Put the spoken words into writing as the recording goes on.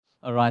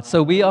All right,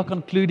 so we are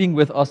concluding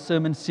with our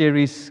sermon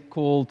series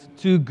called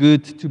Too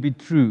Good to Be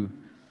True.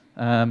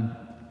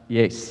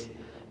 Yes,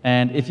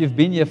 and if you've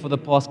been here for the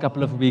past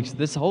couple of weeks,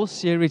 this whole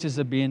series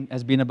has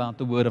been about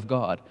the Word of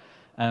God,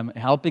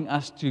 helping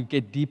us to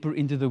get deeper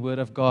into the Word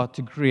of God,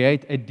 to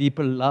create a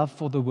deeper love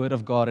for the Word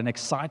of God, an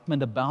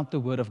excitement about the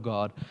Word of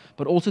God,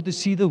 but also to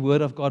see the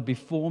Word of God be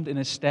formed and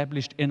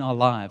established in our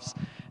lives.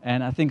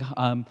 And I think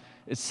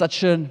it's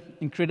such an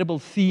incredible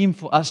theme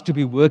for us to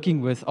be working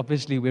with.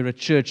 Obviously, we're a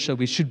church, so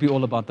we should be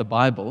all about the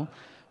Bible.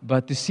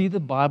 But to see the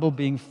Bible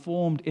being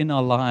formed in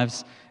our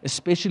lives,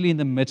 especially in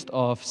the midst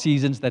of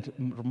seasons that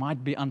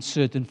might be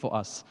uncertain for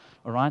us.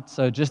 All right?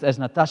 So just as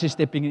Natasha is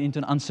stepping into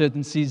an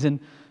uncertain season,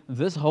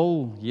 this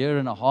whole year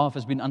and a half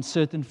has been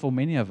uncertain for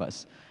many of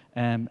us.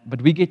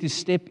 But we get to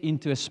step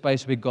into a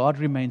space where God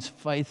remains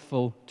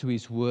faithful to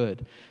His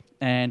Word.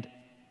 And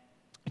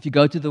if you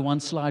go to the one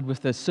slide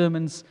with the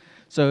sermons,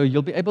 so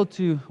you'll be able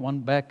to,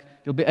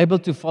 you'll be able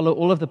to follow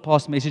all of the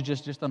past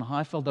messages just on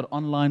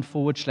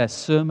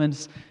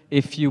highfield.online/sermons.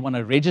 If you want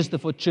to register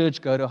for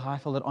church, go to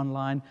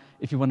highfield.online.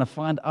 If you want to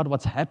find out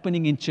what's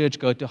happening in church,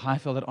 go to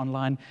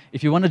highfield.online.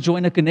 If you want to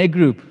join a Connect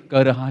group,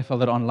 go to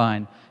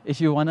highfield.online.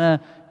 If you want to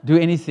do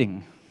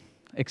anything,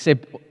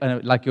 except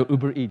like your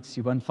Uber Eats,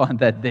 you won't find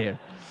that there.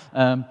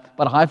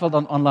 But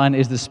highfield.online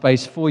is the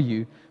space for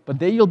you. But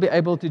there you'll be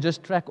able to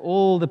just track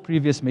all the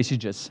previous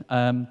messages.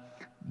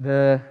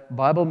 The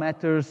Bible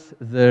Matters,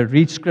 the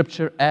Read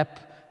Scripture app,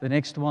 the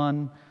next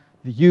one,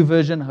 the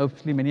YouVersion,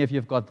 hopefully many of you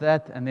have got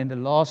that, and then the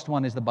last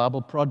one is the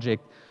Bible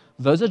Project.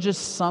 Those are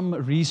just some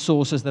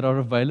resources that are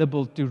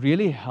available to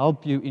really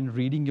help you in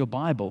reading your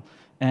Bible.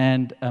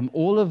 And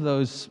all of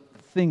those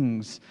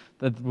things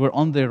that were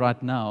on there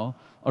right now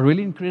are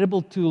really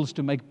incredible tools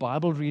to make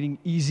Bible reading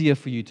easier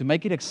for you, to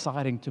make it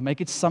exciting, to make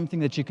it something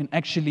that you can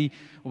actually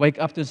wake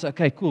up to and say,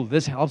 okay, cool,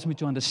 this helps me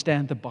to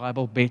understand the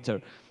Bible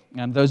better.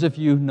 And those of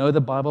you who know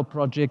the Bible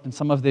Project and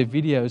some of their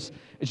videos,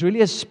 it's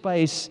really a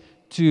space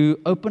to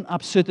open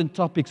up certain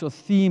topics or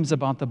themes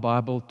about the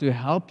Bible to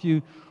help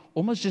you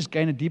almost just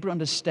gain a deeper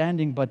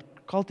understanding,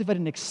 but cultivate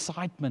an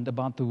excitement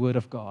about the Word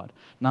of God.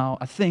 Now,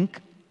 I think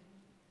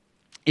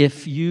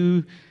if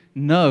you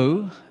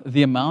know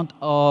the amount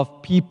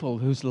of people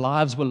whose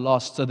lives were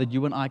lost so that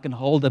you and I can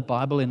hold the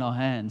Bible in our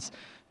hands,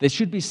 there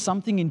should be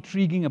something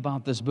intriguing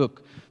about this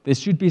book. There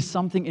should be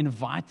something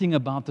inviting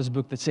about this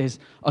book that says,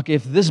 okay,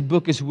 if this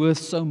book is worth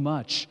so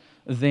much,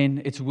 then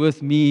it's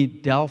worth me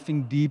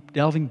delving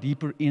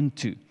deeper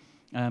into.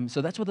 So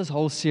that's what this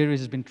whole series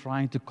has been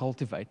trying to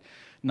cultivate.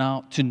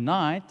 Now,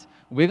 tonight,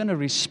 we're going to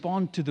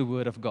respond to the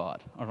Word of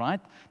God, all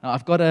right? Now,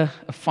 I've got a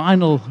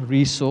final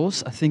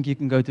resource. I think you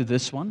can go to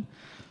this one.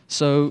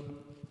 So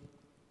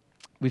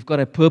we've got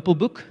a purple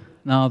book.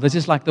 Now, this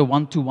is like the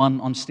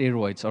one-to-one on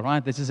steroids, all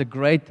right? This is a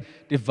great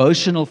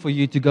devotional for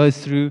you to go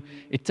through.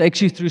 It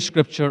takes you through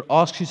Scripture,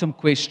 asks you some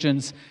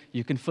questions.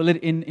 You can fill it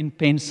in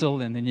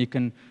pencil, and then you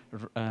can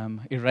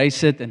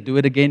erase it and do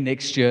it again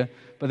next year.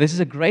 But this is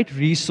a great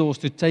resource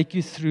to take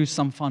you through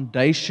some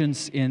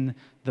foundations in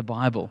the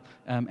Bible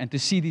and to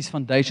see these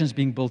foundations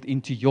being built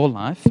into your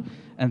life.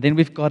 And then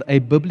we've got a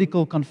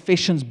biblical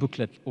confessions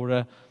booklet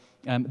or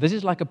this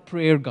is like a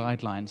prayer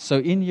guideline. So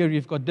in here,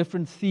 you've got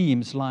different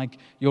themes like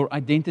your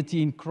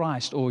identity in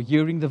Christ or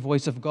hearing the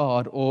voice of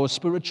God or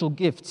spiritual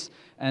gifts.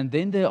 And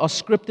then there are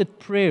scripted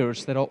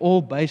prayers that are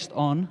all based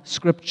on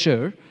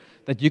Scripture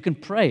that you can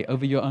pray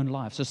over your own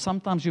life. So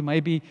sometimes you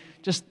may be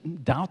just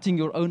doubting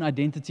your own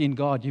identity in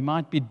God. You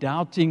might be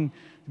doubting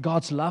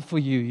God's love for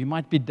you. You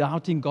might be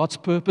doubting God's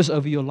purpose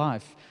over your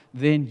life.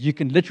 Then you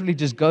can literally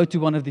just go to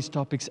one of these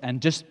topics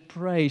and just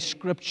pray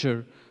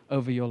Scripture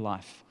over your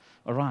life.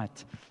 All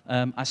right.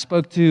 I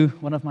spoke to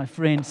one of my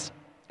friends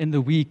in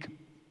the week,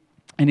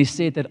 and he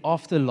said that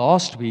after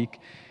last week,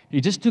 he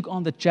just took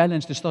on the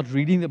challenge to start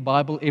reading the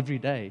Bible every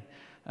day.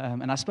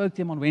 And I spoke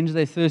to him on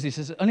Wednesday, Thursday. He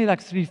says, only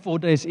like 3-4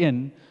 days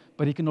in,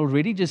 but he can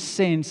already just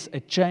sense a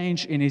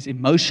change in his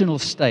emotional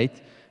state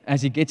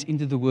as he gets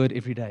into the Word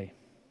every day.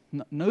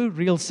 No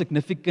real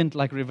significant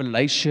like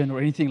revelation or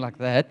anything like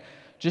that.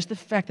 Just the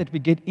fact that we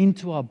get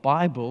into our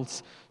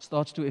Bibles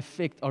starts to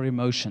affect our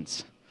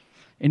emotions.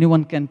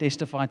 Anyone can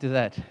testify to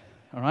that,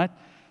 all right?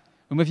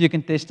 Whom of you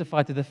can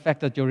testify to the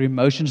fact that your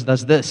emotions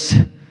does this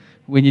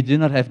when you do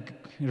not have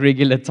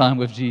regular time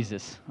with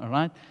Jesus, all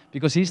right?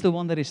 Because He's the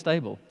one that is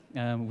stable.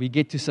 We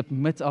get to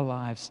submit our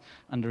lives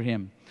under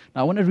Him.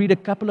 Now, I want to read a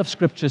couple of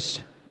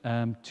scriptures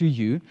to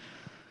you.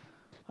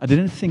 I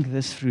didn't think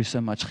this through so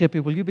much.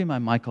 Gepe, will you be my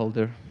mic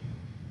holder?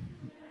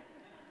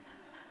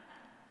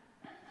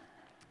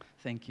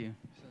 Thank you.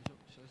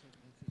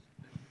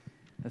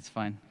 That's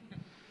fine.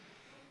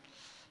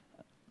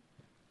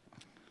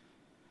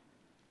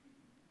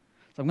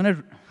 So I'm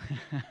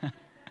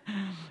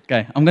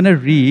going to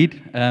read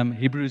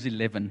Hebrews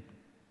 11.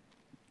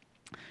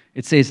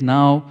 It says,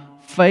 now,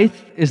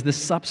 faith is the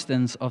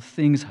substance of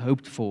things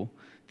hoped for,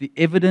 the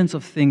evidence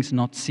of things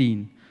not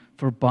seen.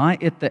 For by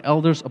it the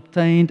elders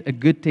obtained a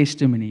good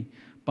testimony.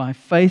 By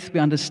faith we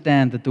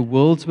understand that the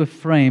worlds were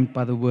framed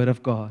by the word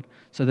of God,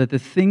 so that the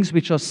things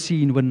which are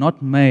seen were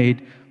not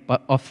made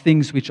of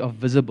things which are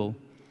visible.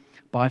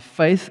 By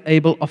faith,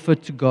 Abel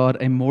offered to God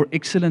a more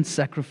excellent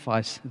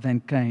sacrifice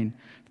than Cain,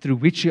 through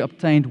which he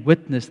obtained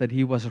witness that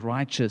he was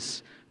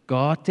righteous,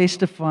 God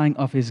testifying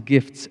of his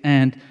gifts,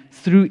 and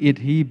through it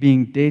he,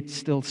 being dead,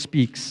 still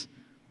speaks.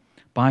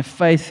 By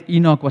faith,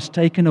 Enoch was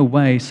taken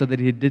away so that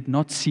he did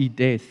not see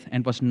death,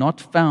 and was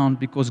not found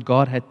because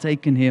God had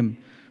taken him.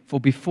 For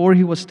before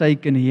he was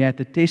taken, he had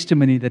the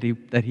testimony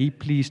that he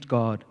pleased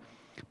God.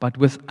 But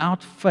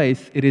without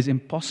faith, it is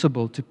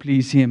impossible to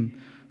please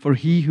him. For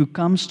he who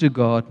comes to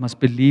God must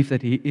believe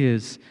that he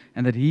is,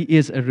 and that he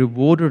is a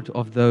rewarder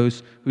of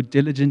those who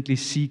diligently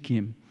seek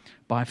him.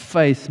 By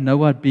faith,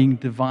 Noah, being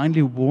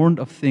divinely warned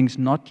of things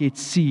not yet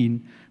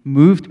seen,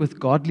 moved with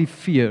godly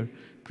fear,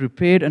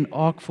 prepared an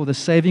ark for the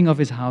saving of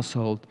his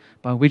household,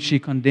 by which he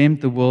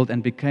condemned the world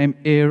and became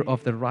heir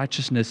of the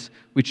righteousness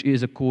which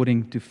is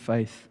according to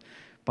faith.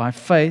 By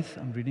faith,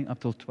 I'm reading up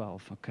till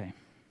 12, okay.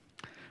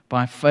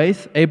 By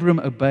faith,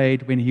 Abram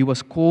obeyed when he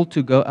was called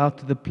to go out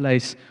to the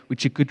place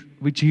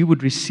which he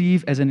would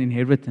receive as an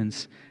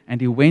inheritance,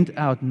 and he went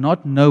out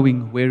not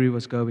knowing where he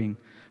was going.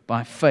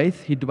 By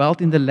faith, he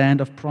dwelt in the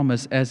land of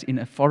promise as in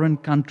a foreign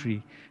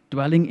country,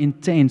 dwelling in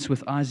tents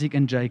with Isaac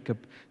and Jacob,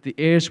 the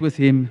heirs with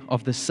him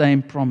of the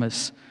same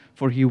promise.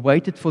 For he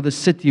waited for the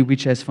city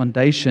which has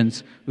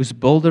foundations, whose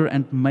builder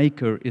and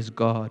maker is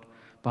God.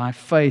 By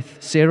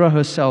faith, Sarah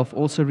herself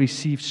also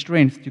received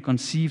strength to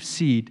conceive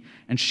seed,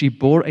 and she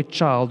bore a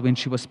child when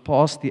she was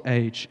past the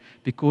age,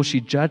 because she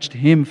judged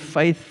him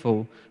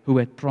faithful who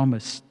had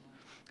promised.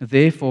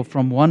 Therefore,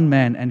 from one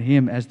man, and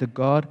him as the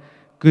God,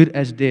 good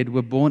as dead,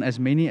 were born as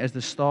many as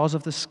the stars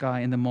of the sky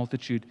in the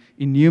multitude,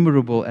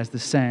 innumerable as the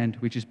sand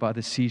which is by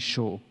the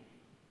seashore.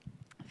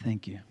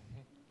 Thank you.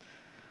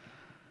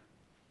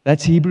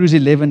 That's Hebrews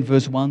 11,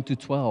 verse 1 to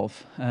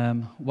 12.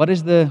 What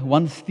is the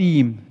one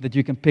theme that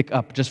you can pick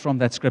up just from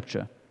that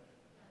scripture?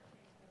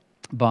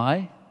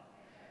 By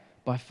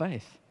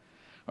faith.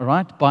 All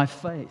right, by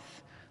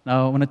faith.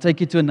 Now, I want to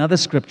take you to another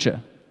scripture.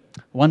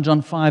 1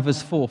 John 5,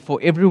 verse 4. For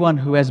everyone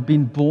who has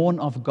been born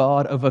of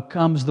God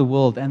overcomes the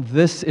world, and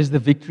this is the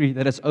victory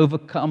that has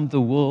overcome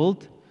the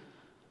world,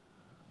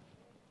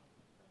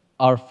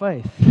 our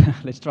faith.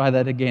 Let's try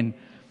that again.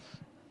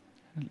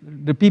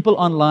 The people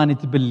online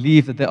need to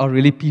believe that there are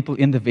really people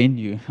in the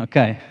venue.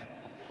 Okay.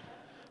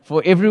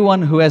 For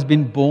everyone who has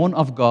been born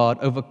of God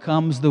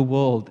overcomes the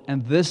world,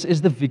 and this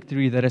is the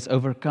victory that has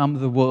overcome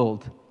the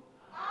world.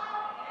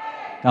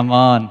 Come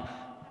on.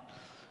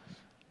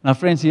 Now,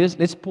 friends,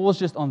 let's pause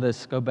just on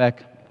this. Go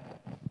back.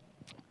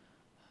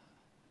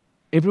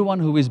 Everyone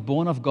who is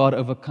born of God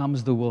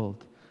overcomes the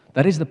world.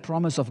 That is the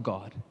promise of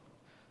God.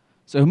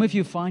 So, whom if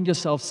you find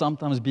yourself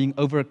sometimes being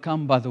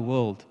overcome by the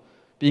world,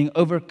 being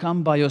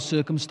overcome by your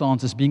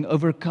circumstances, being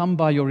overcome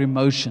by your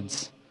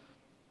emotions,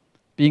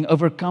 being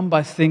overcome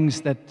by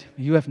things that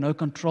you have no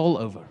control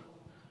over.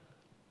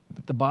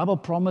 But the Bible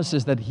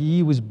promises that he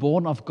who is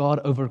born of God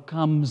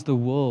overcomes the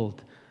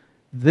world.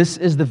 This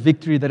is the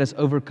victory that has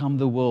overcome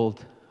the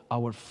world,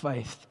 our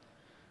faith.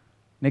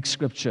 Next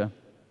scripture.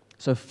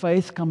 So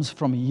faith comes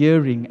from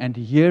hearing, and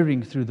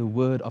hearing through the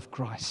word of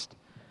Christ.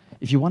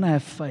 If you want to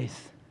have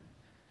faith,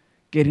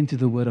 get into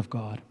the word of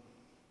God.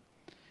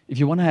 If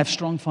you want to have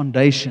strong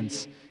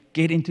foundations,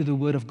 get into the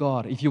Word of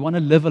God. If you want to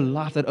live a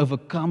life that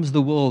overcomes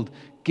the world,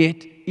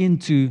 get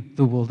into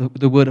the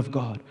Word of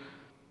God.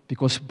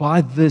 Because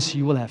by this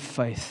you will have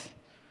faith.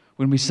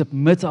 When we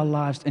submit our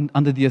lives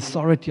under the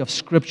authority of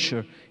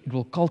Scripture, it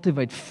will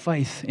cultivate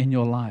faith in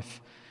your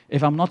life.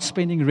 If I'm not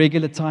spending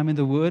regular time in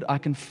the Word, I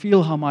can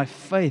feel how my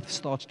faith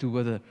starts to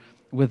wither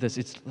with this.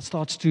 It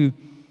starts to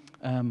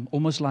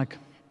almost like,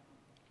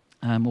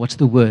 what's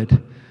the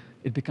word?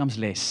 It becomes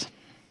less.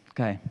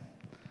 Okay.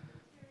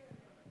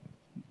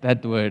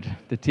 That word,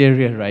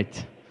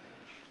 deteriorate.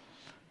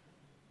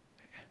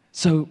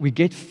 So we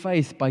get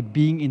faith by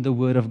being in the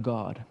Word of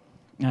God.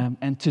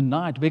 And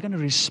tonight we're going to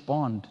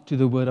respond to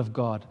the Word of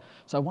God.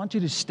 So I want you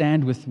to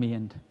stand with me,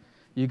 and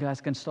you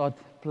guys can start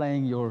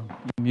playing your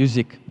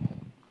music.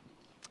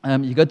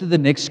 You go to the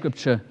next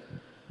scripture.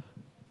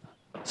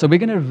 So we're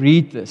going to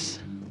read this,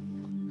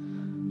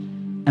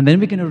 and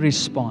then we're going to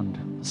respond.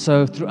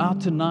 So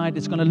throughout tonight,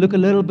 it's going to look a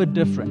little bit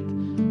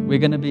different. We're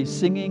going to be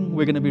singing.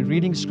 We're going to be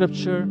reading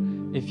scripture.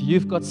 If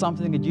you've got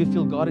something that you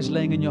feel God is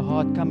laying in your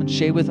heart, come and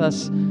share with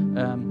us.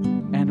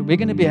 And we're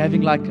going to be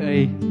having like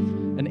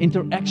an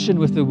interaction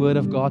with the Word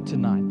of God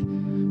tonight.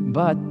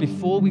 But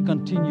before we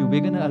continue, we're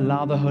going to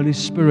allow the Holy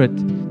Spirit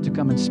to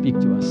come and speak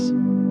to us.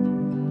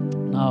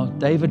 Now,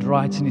 David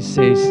writes and he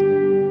says,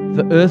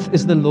 "The earth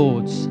is the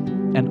Lord's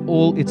and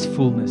all its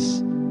fullness,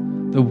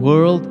 the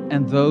world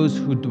and those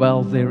who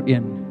dwell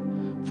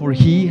therein. For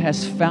he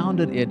has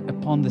founded it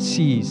upon the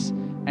seas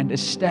and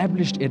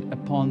established it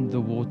upon the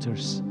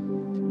waters.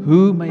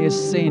 Who may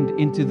ascend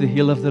into the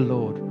hill of the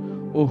Lord,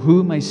 or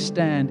who may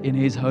stand in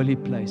his holy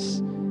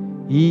place?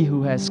 He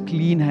who has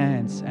clean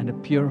hands and a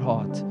pure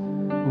heart,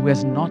 who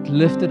has not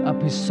lifted up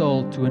his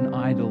soul to an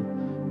idol,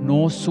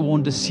 nor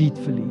sworn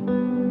deceitfully.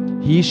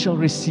 He shall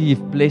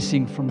receive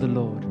blessing from the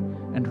Lord,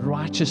 and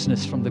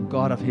righteousness from the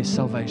God of his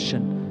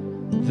salvation.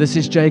 This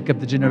is Jacob,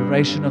 the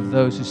generation of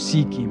those who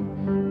seek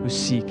him, who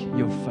seek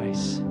your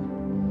face.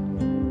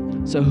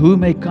 So who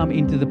may come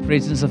into the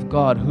presence of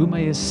God? Who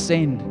may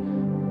ascend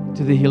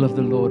to the hill of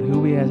the Lord?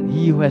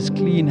 He who has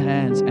clean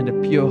hands and a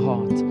pure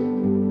heart.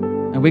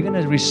 And we're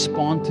going to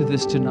respond to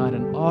this tonight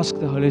and ask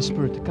the Holy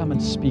Spirit to come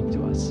and speak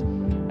to us.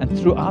 And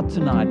throughout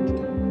tonight,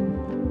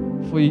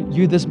 for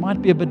you, this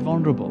might be a bit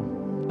vulnerable.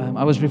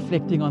 I was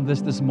reflecting on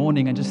this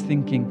morning and just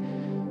thinking,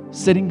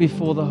 sitting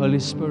before the Holy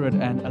Spirit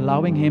and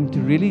allowing Him to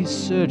really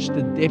search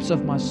the depths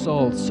of my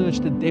soul, search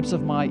the depths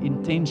of my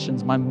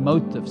intentions, my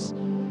motives,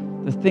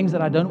 the things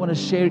that I don't want to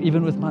share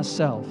even with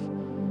myself,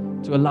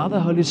 to allow the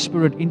Holy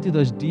Spirit into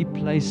those deep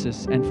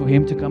places and for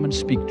Him to come and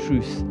speak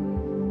truth.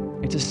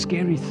 It's a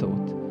scary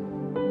thought.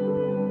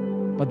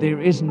 But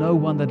there is no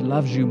one that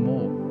loves you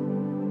more.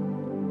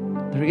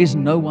 There is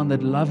no one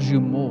that loves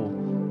you more.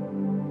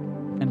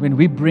 And when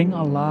we bring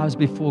our lives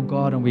before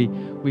God and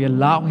we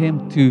allow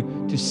Him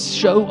to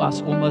show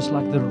us almost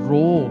like the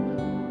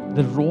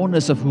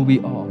rawness of who we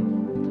are,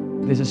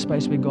 there's a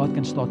space where God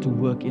can start to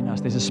work in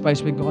us. There's a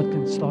space where God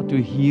can start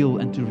to heal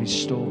and to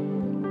restore.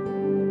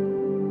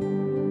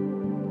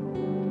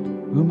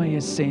 Who may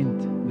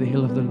ascend the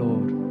hill of the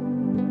Lord?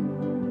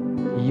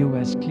 He who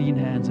has clean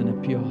hands and a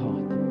pure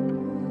heart.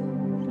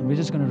 And we're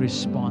just going to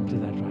respond to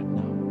that right now.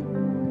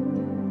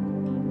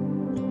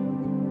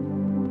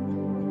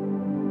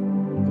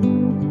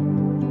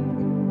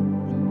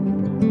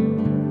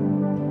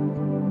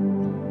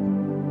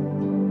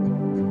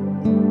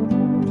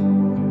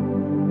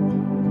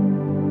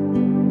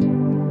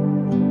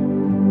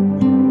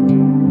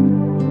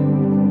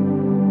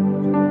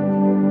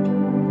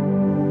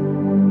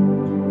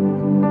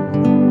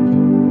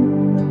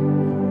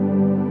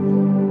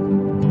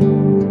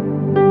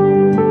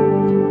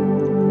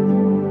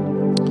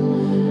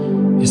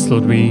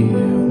 Lord, we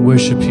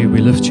worship you,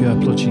 we lift you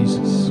up, Lord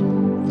Jesus,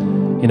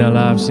 in our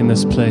lives, in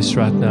this place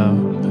right now.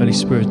 Holy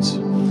Spirit,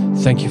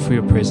 thank you for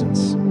your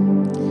presence.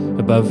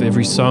 Above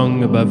every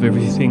song, above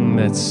everything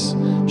that's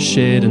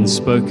shared and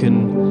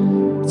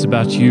spoken, it's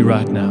about you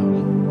right now.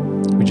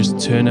 We just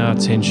turn our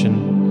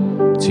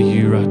attention to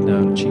you right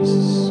now, Lord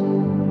Jesus.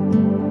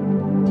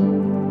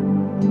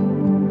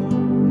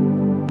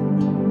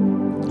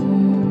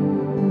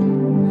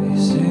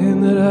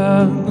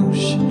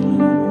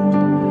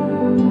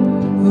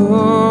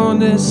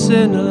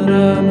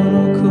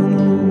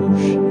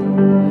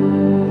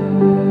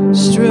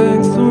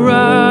 Strength will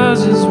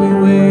rise as we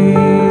wait.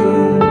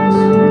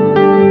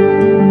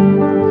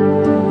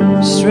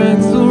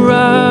 Strength will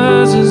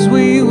rise as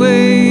we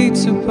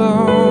wait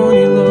upon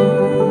you,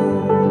 Lord.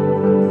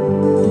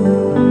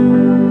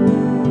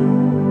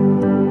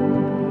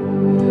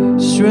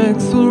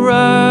 Strength will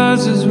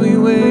rise as we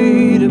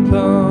wait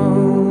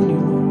upon you,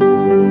 Lord.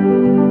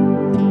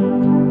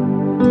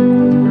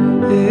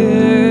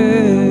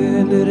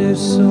 And it is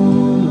so.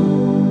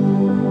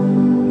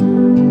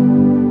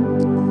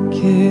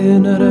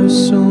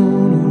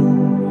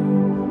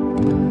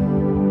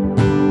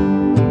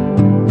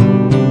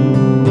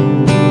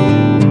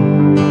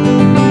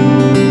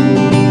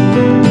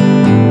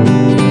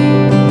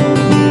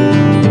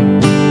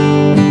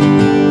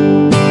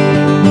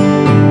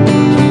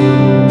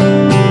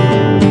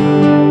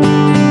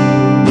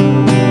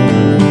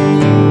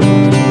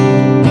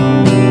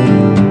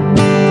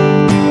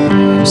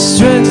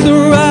 Strength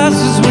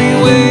arises, we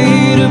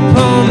wait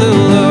upon the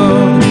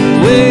Lord.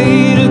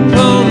 Wait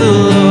upon the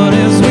Lord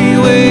as we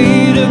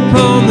wait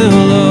upon the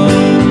Lord.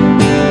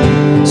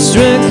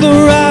 Strength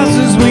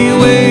arises, we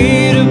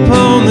wait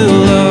upon the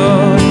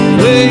Lord.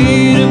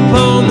 Wait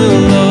upon the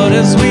Lord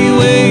as we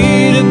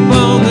wait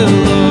upon the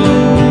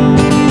Lord.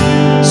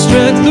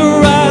 Strength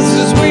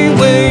arises, we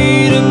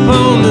wait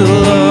upon the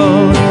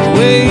Lord.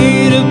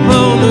 Wait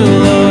upon the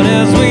Lord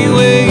as we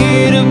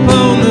wait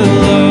upon the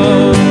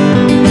Lord.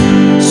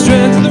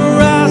 Strength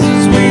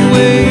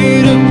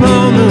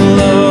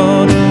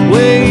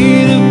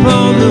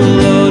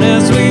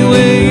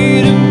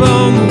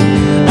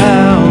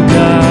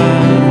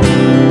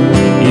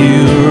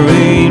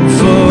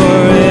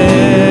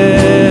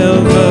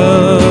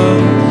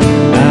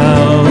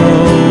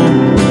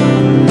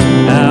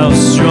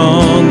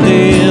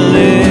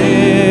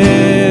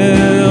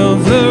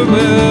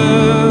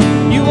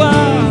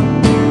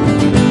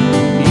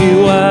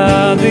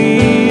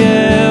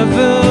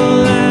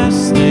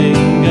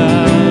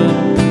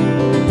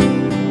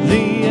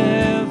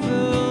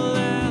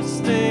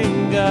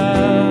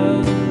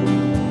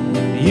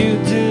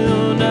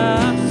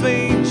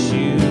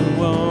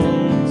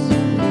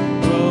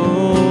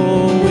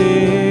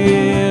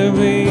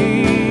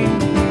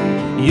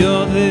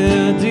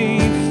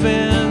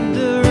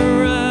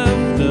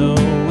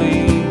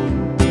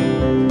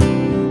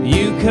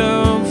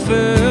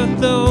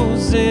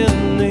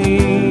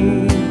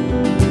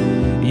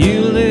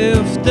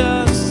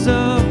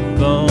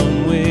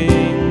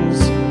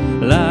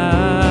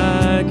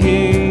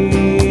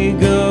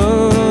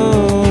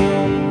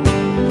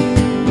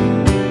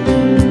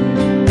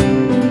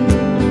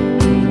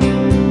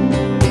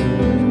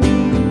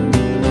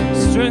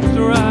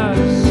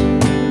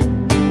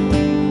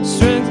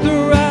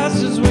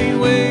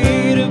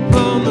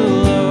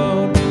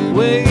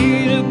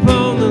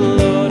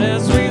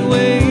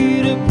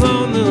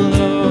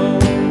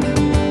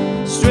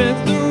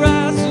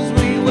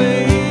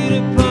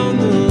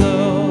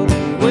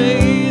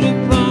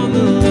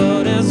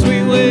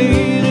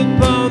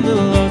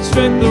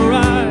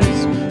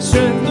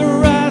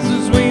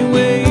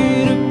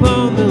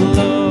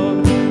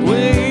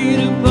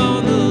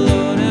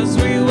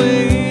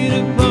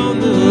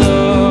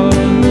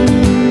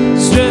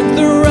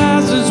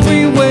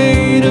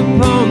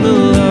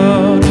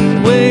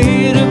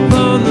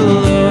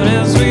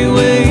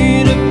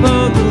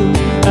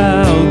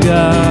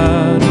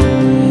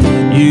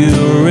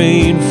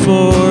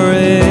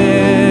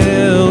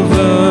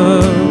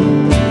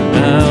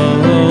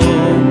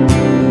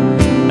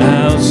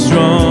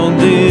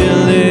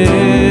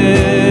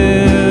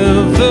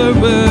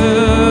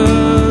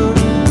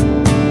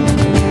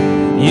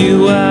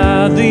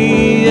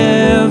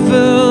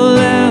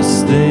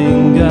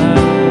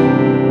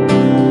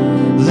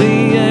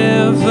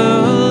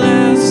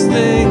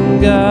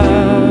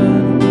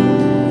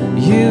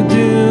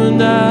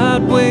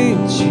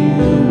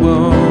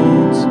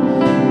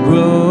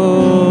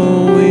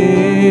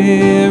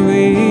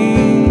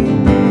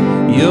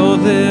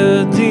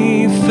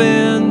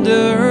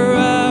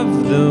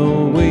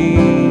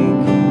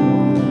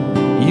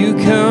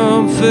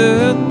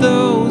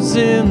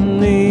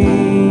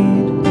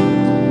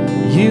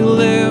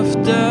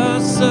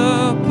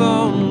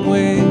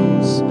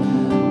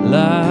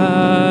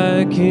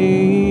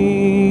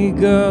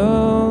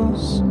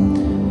eagles.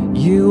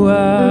 You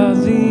are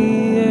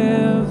the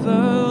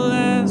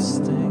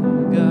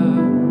everlasting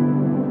God,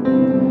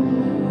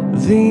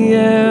 the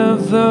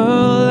everlasting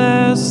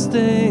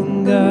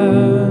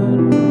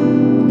God.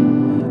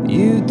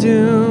 You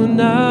do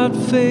not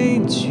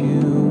faint, you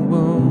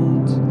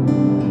won't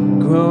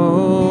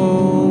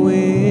grow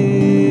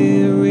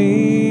weary.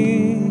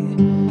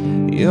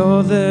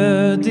 You're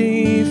the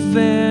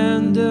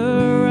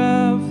defender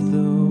of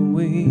the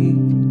weak.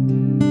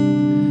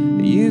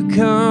 You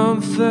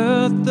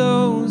comfort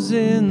those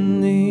in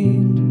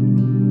need.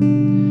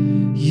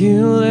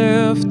 You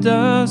lift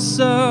us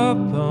up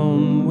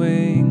on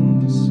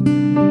wings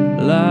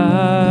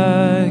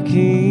like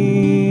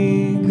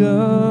eagles.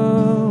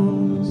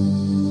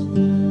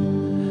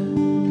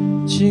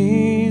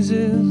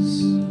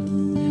 Jesus,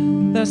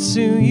 that's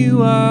who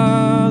you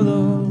are,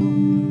 Lord.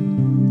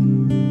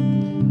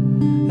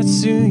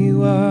 That's who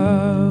you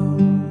are.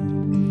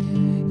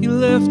 You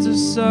lift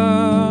us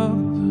up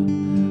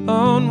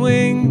on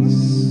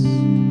wings.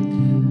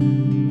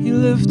 You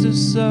lift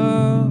us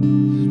up,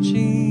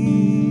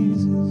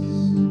 Jesus.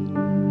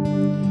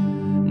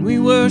 And we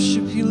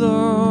worship you,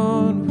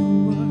 Lord.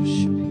 We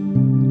worship you.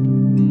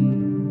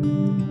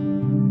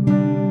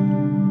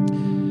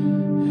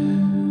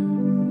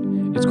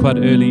 It's quite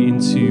early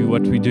into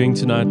what we're doing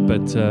tonight,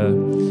 but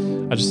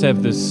I just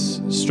have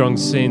this strong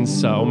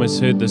sense. I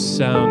almost heard this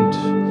sound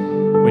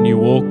when you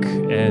walk,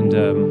 and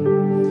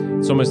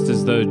it's almost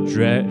as though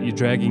you're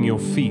dragging your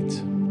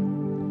feet.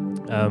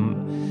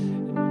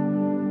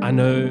 I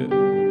know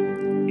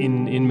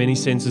in many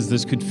senses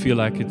this could feel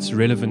like it's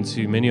relevant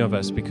to many of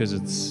us because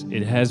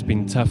it has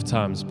been tough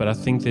times, but I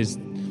think I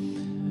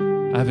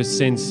have a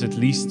sense, at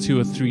least 2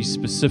 or 3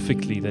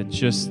 specifically, that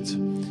just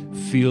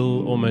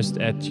feel almost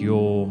at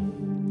your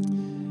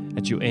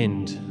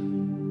end,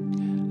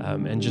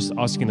 and just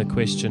asking the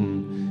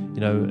question,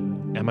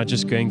 am I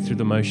just going through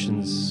the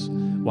motions?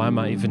 Why am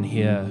I even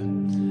here?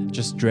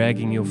 Just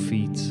dragging your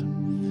feet.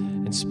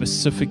 And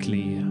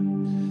specifically,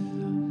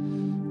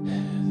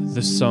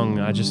 this song,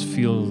 I just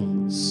feel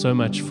so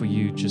much for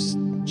you. Just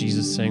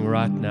Jesus saying,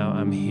 right now,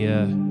 I'm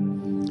here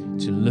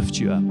to lift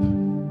you up.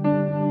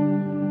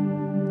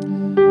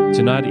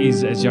 Tonight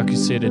is, as Jaco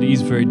said, it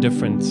is very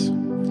different.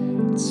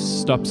 It's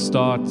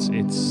stop-start.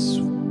 It's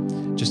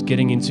just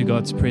getting into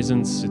God's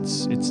presence.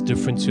 It's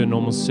different to a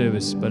normal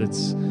service, but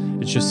it's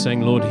just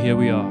saying, Lord, here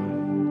we are.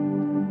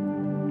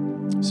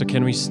 So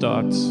can we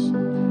start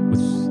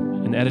with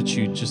an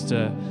attitude, just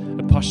a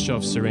posture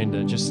of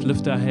surrender? Just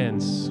lift our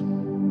hands.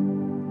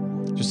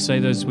 Just say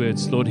those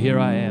words, Lord, here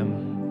I am.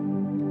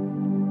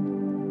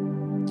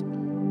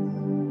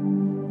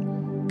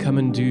 Come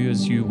and do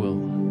as you will.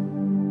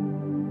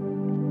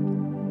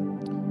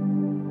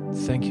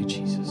 Thank you,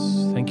 Jesus.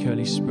 Thank you,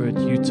 Holy Spirit.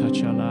 You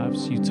touch our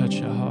lives. You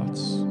touch our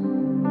hearts.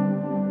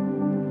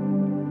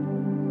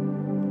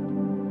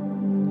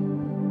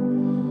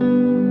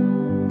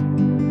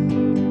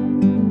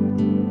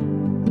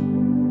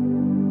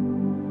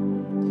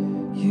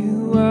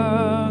 You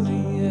are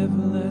the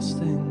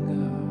everlasting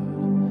God,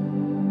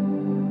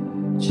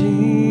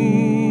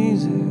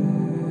 Jesus.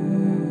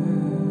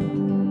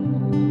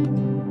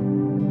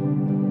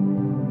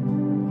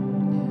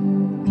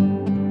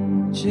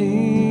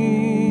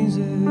 Jesus,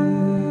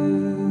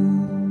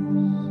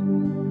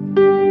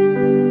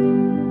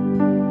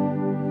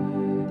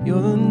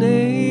 you're the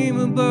name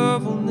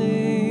above all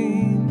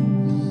names.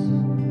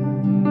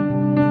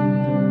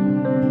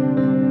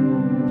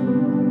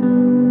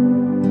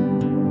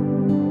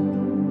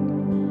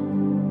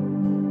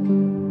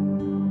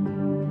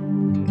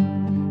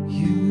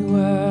 You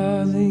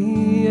are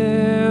the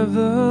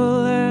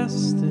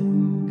everlasting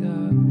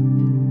God,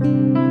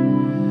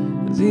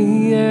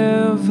 the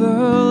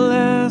everlasting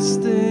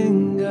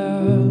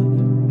God.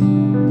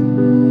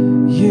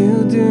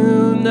 You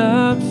do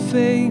not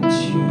faint,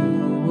 you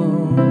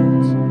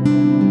won't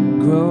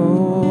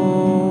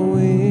grow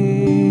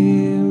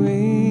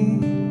weary.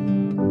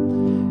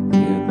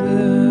 You're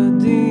the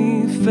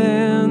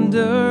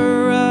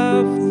defender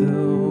of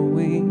the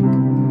weak.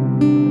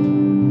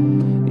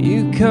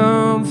 You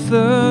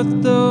comfort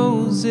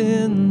those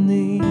in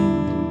need.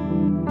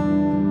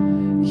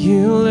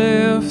 You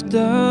lift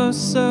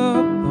us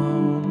up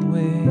on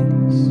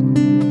wings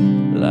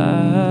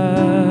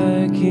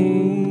like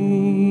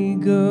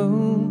eagles.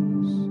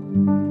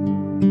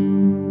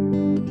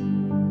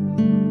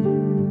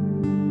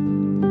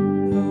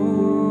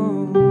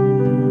 Oh.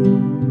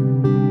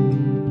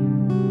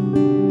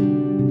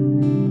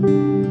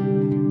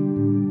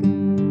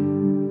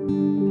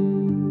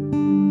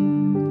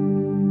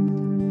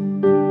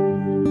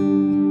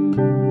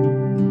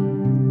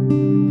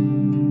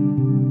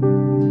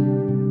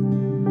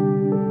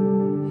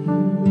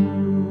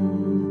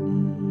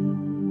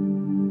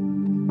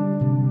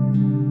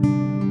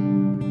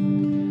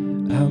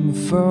 I'm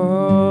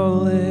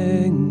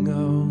falling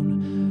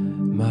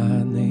on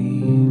my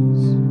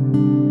knees,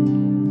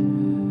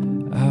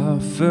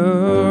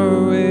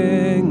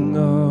 offering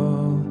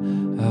all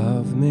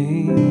of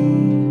me.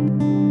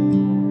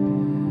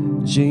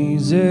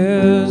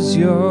 Jesus,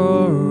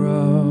 you're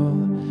all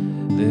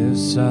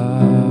this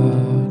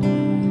heart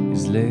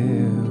is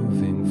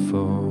living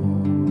for.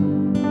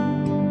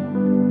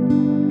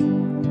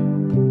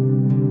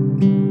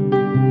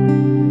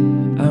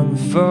 I'm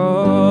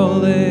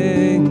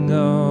falling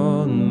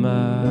on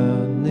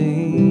my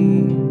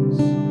knees,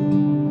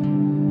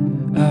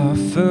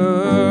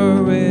 offering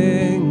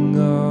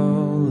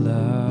all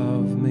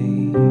of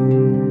me.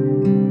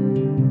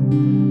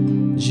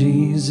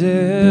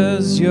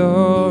 Jesus,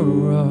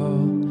 you're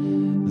all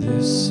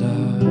this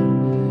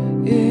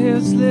heart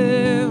is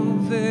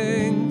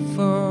living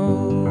for.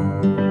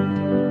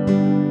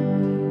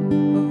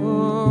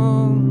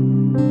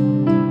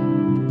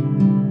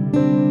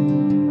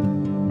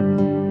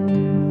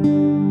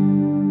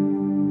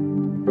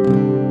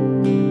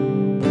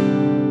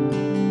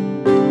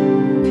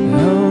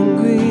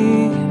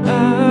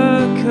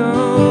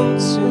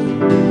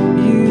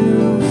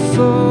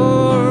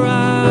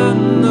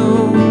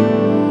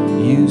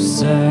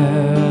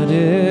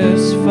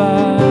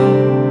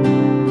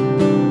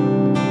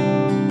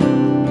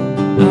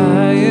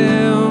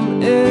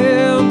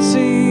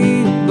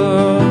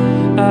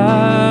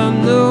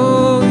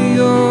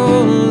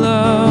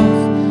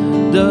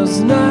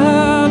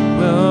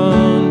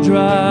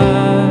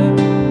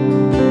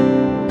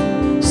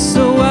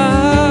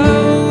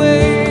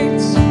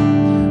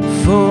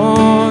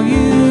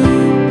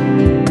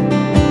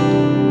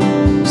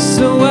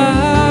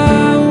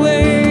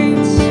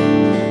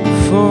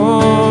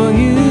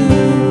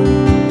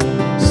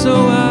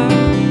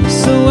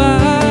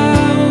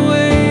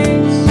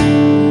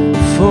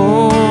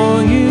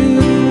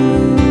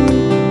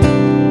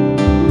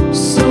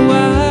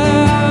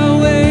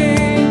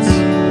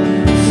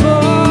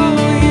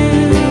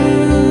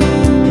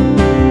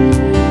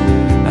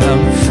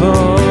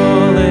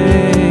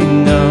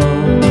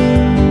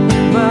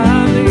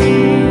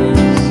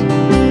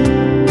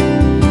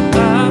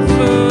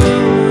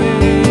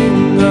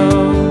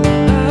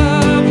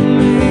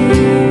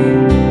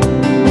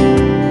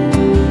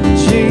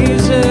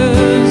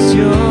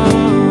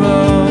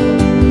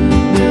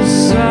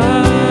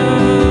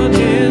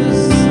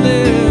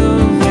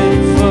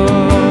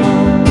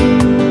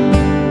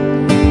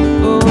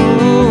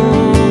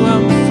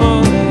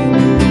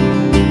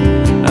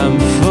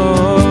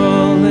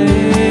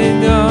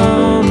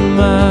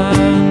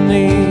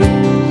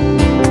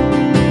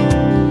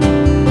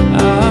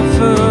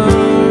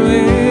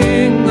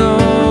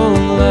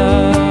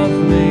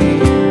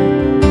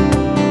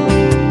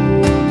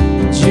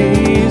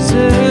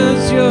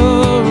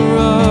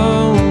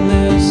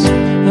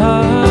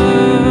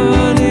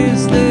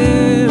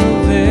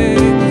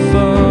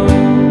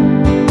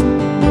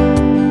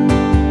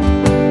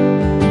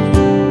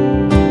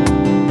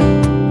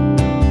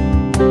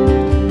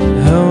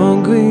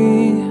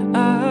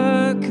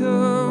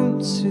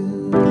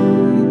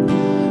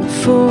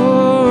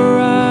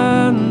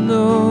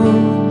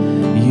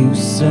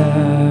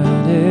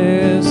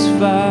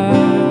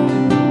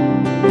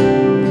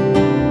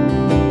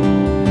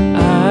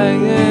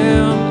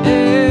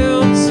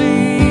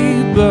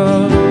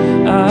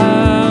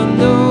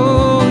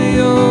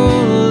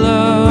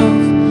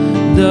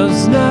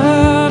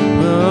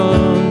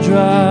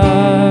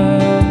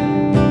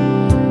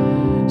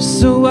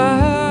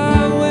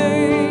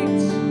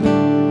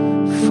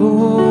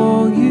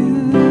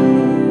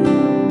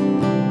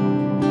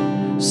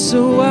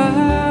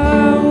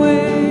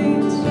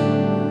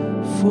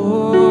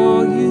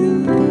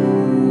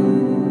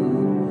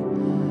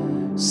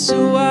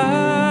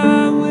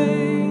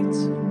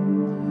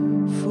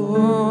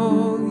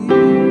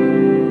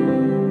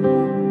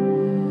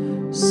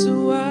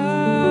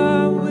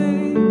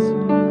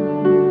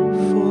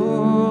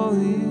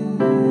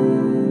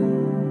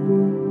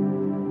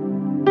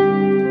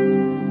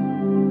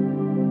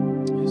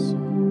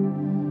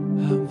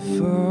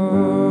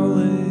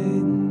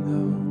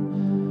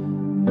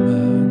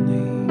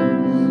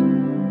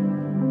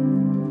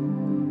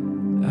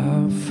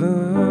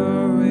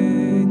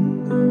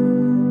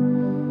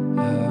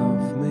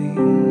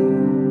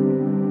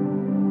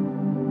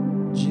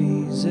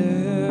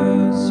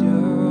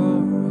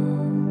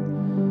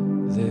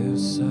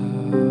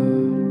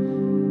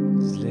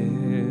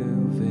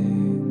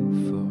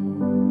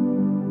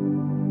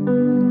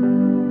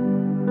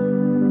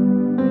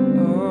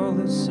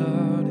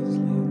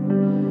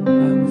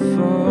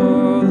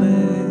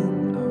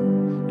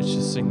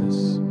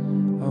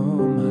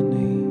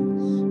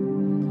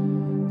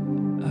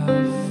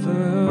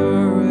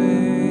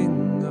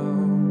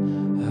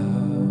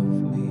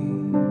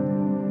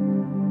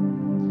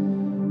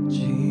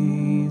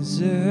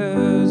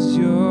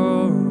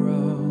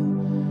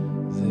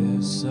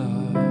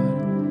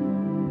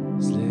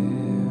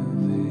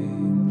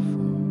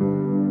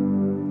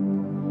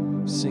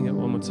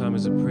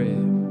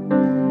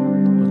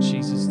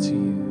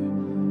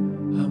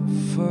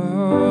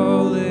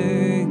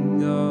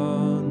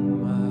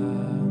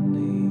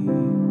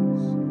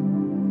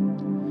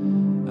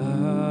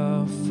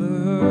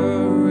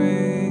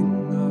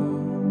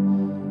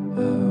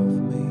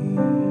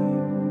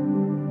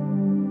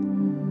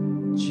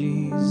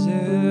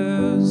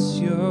 Jesus,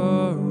 you're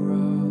all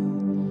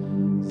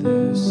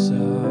this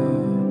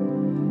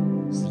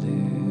heart's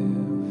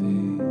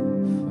living for.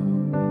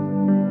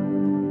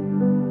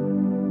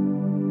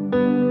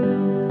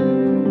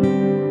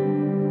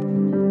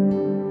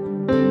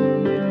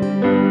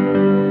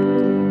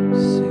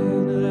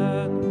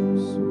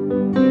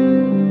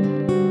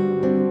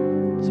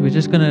 So we're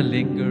just going to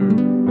linger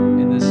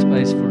in this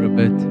space for a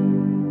bit.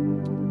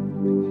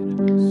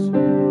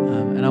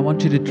 And I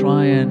want you to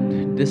try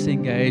and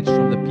disengage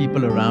from the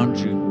people around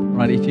you,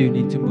 right? If you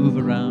need to move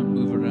around,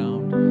 move around.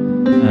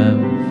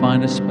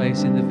 Find a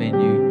space in the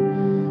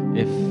venue.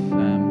 If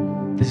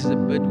this is a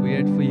bit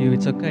weird for you,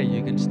 it's okay.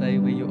 You can stay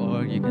where you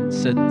are, you can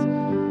sit.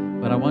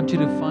 But I want you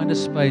to find a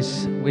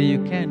space where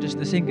you can just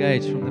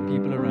disengage from the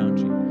people around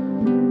you.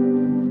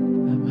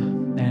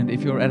 And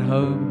if you're at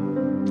home,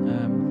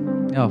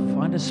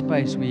 find a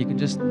space where you can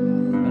just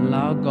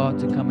allow God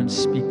to come and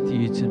speak to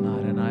you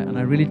tonight. And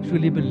I really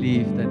truly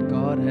believe that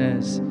God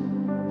has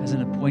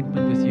an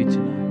appointment with you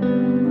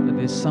tonight. That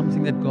there's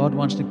something that God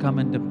wants to come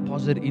and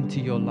deposit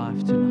into your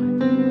life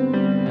tonight.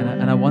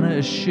 And I want to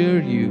assure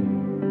you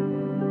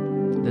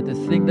that the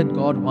thing that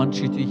God wants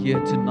you to hear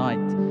tonight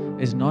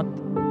is not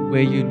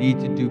where you need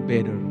to do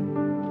better.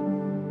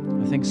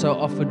 I think so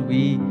often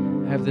we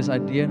have this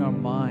idea in our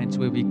minds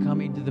where we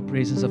come into the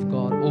presence of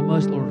God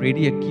almost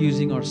already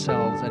accusing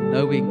ourselves and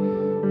knowing,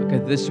 okay,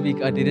 this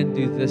week I didn't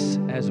do this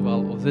as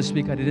well, or this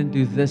week I didn't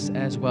do this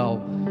as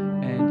well.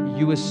 And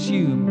you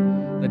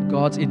assume that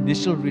God's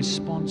initial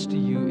response to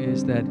you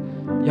is that,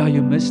 yeah,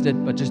 you missed it,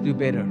 but just do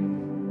better.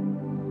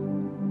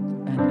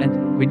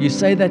 And when you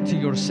say that to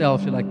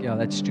yourself, you're like, yeah,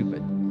 that's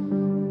stupid.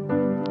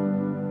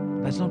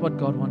 That's not what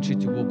God wants you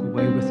to walk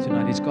away with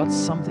tonight. He's got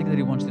something that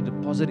He wants to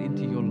deposit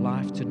into your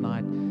life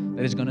tonight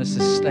that is going to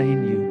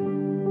sustain you.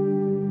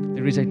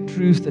 There is a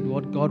truth that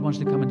what God wants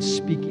to come and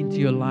speak into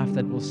your life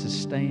that will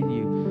sustain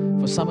you.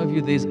 For some of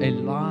you, there's a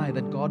lie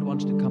that God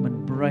wants to come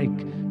and break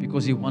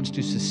because He wants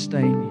to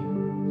sustain you.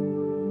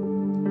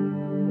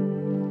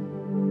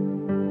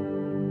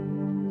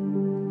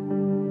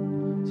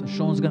 So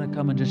Sean's going to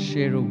come and just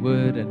share a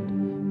word,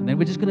 and then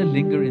we're just going to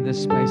linger in this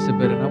space a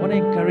bit. And I want to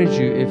encourage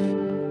you,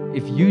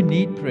 if you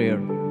need prayer,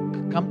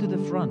 come to the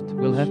front.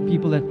 We'll have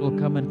people that will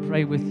come and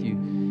pray with you.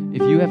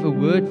 If you have a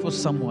word for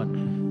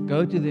someone,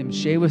 go to them,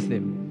 share with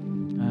them.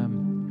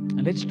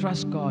 And let's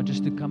trust God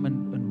just to come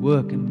and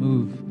work and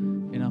move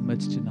in our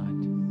midst tonight.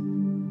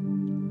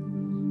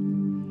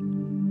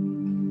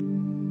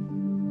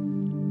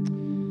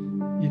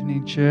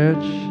 Evening,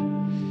 church.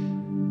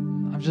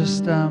 I've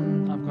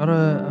got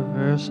a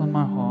verse on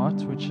my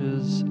heart,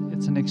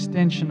 it's an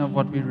extension of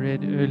what we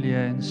read earlier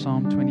in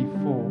Psalm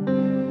 24.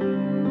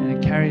 And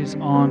it carries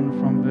on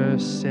from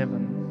verse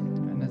 7.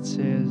 And it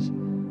says,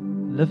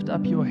 "Lift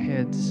up your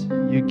heads,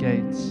 you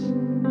gates.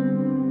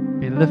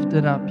 Be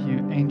lifted up,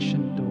 you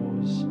ancient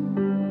doors,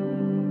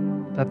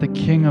 that the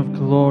King of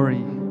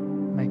glory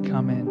may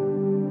come in."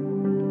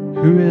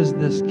 Who is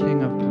this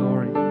King of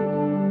glory?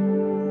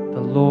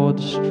 The Lord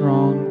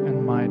strong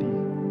and mighty,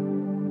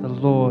 the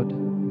Lord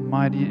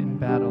mighty in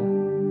battle.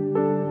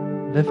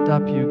 Lift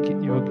up your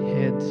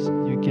heads,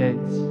 you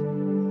gates.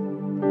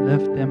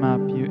 Lift them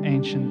up, you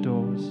ancient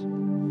doors,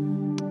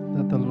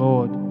 that the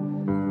Lord,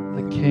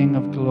 the King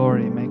of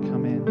glory, may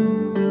come in.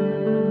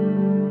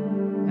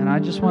 And I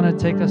just want to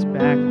take us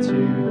back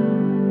to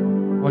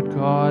what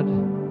God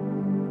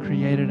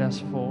created us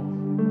for.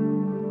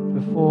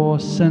 Before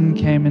sin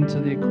came into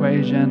the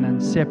equation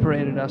and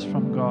separated us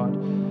from God,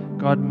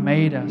 God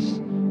made us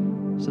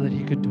so that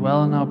He could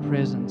dwell in our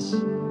presence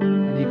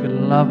and He could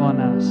love on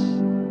us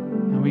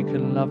and we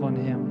could love on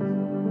Him.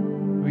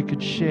 We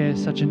could share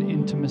such an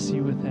intimacy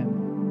with Him,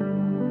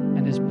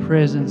 and His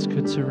presence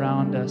could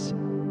surround us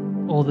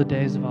all the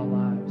days of our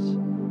lives.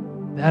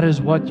 That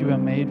is what you are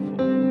made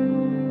for.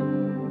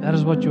 That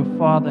is what your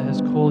Father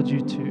has called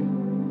you to.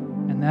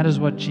 And that is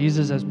what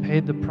Jesus has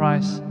paid the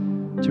price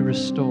to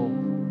restore,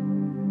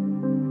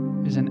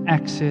 is an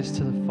access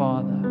to the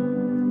Father,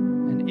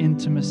 an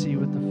intimacy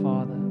with the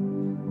Father.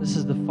 This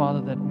is the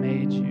Father that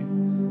made you,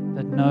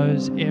 that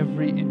knows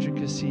every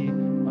intricacy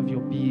of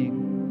your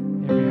being,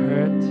 every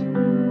hurt,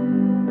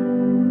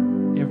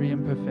 every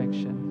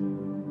imperfection,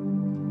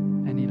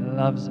 and He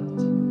loves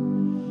it.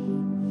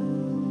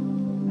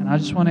 And I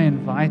just want to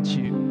invite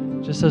you,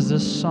 just as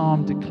this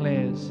psalm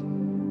declares,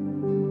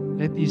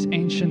 let these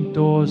ancient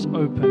doors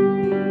open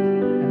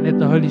and let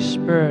the Holy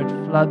Spirit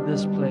flood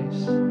this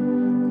place.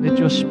 Let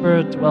your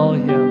Spirit dwell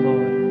here,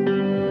 Lord,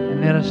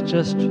 and let us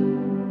just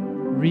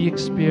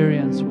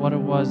re-experience what it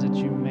was that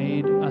you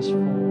made us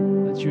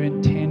for, that you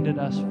intended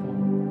us for.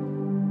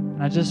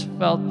 And I just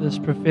felt this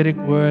prophetic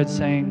word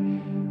saying,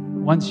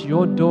 once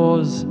your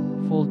doors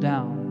fall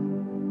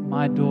down,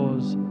 my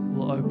doors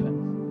will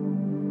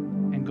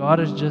open. And God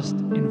is just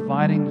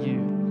inviting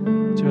you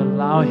to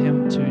allow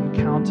Him to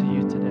encounter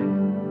you today.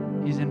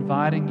 He's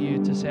inviting you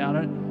to say, I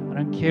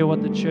don't care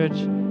what the church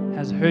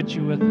has hurt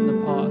you with in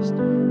the past.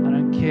 I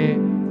don't care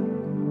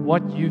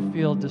what you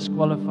feel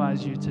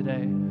disqualifies you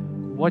today,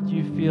 what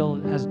you feel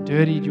has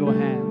dirtied your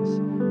hands.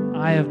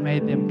 I have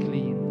made them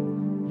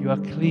clean. You are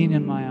clean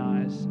in my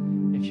eyes.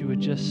 If you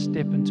would just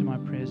step into my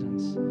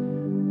presence,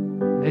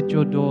 let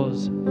your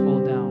doors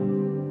fall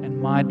down, and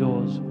my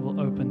doors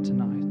will open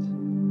tonight.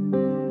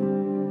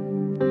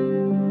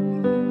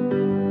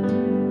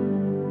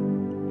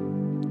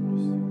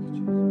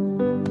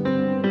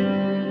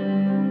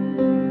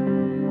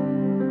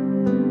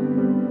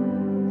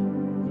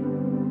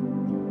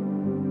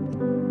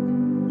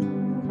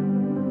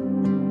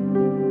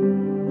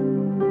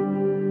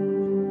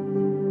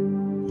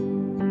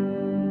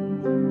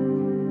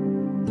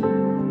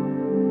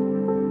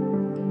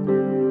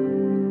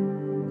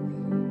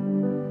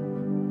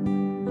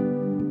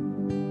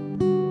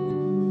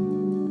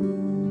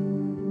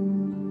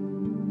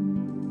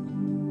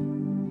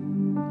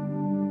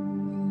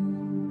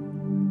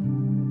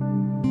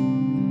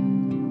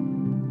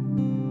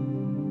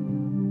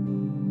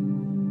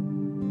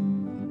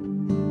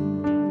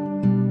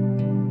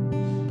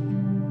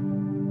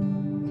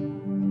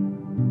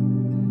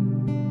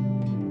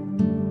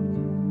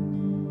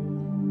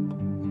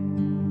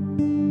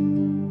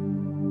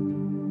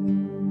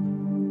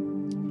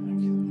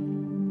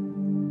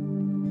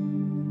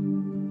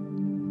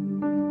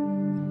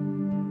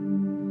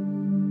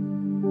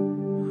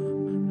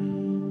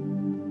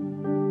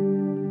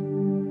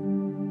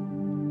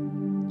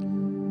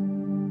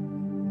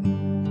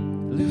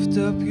 Lift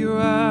up your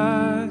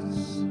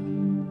eyes.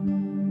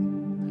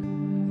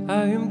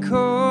 I am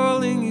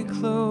calling you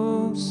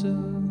closer.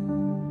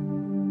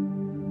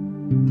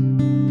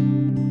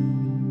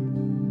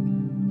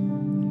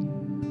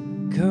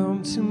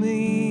 Come to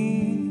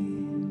me,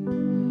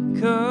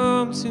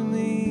 come to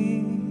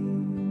me.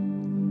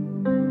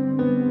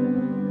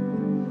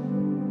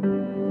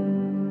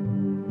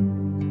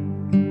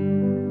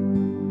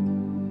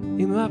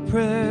 In my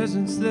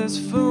presence there's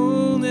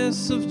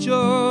fullness of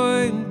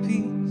joy and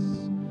peace.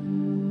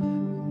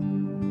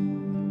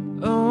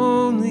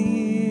 Only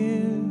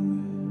here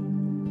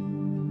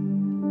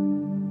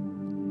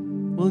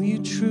will you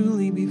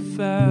truly be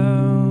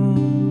found.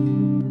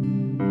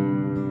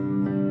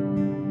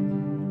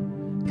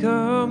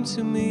 Come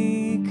to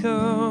me,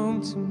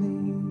 come to me.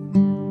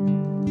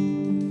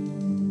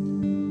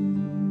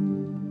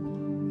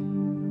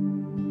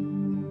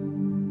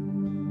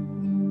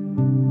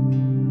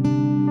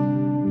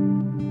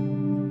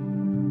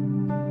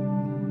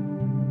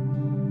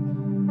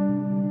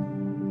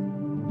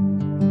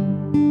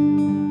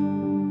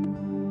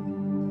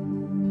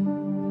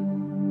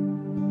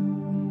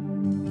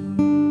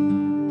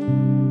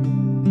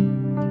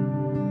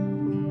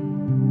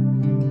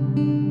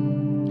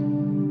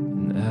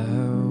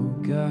 Now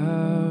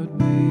God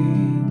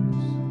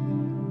waits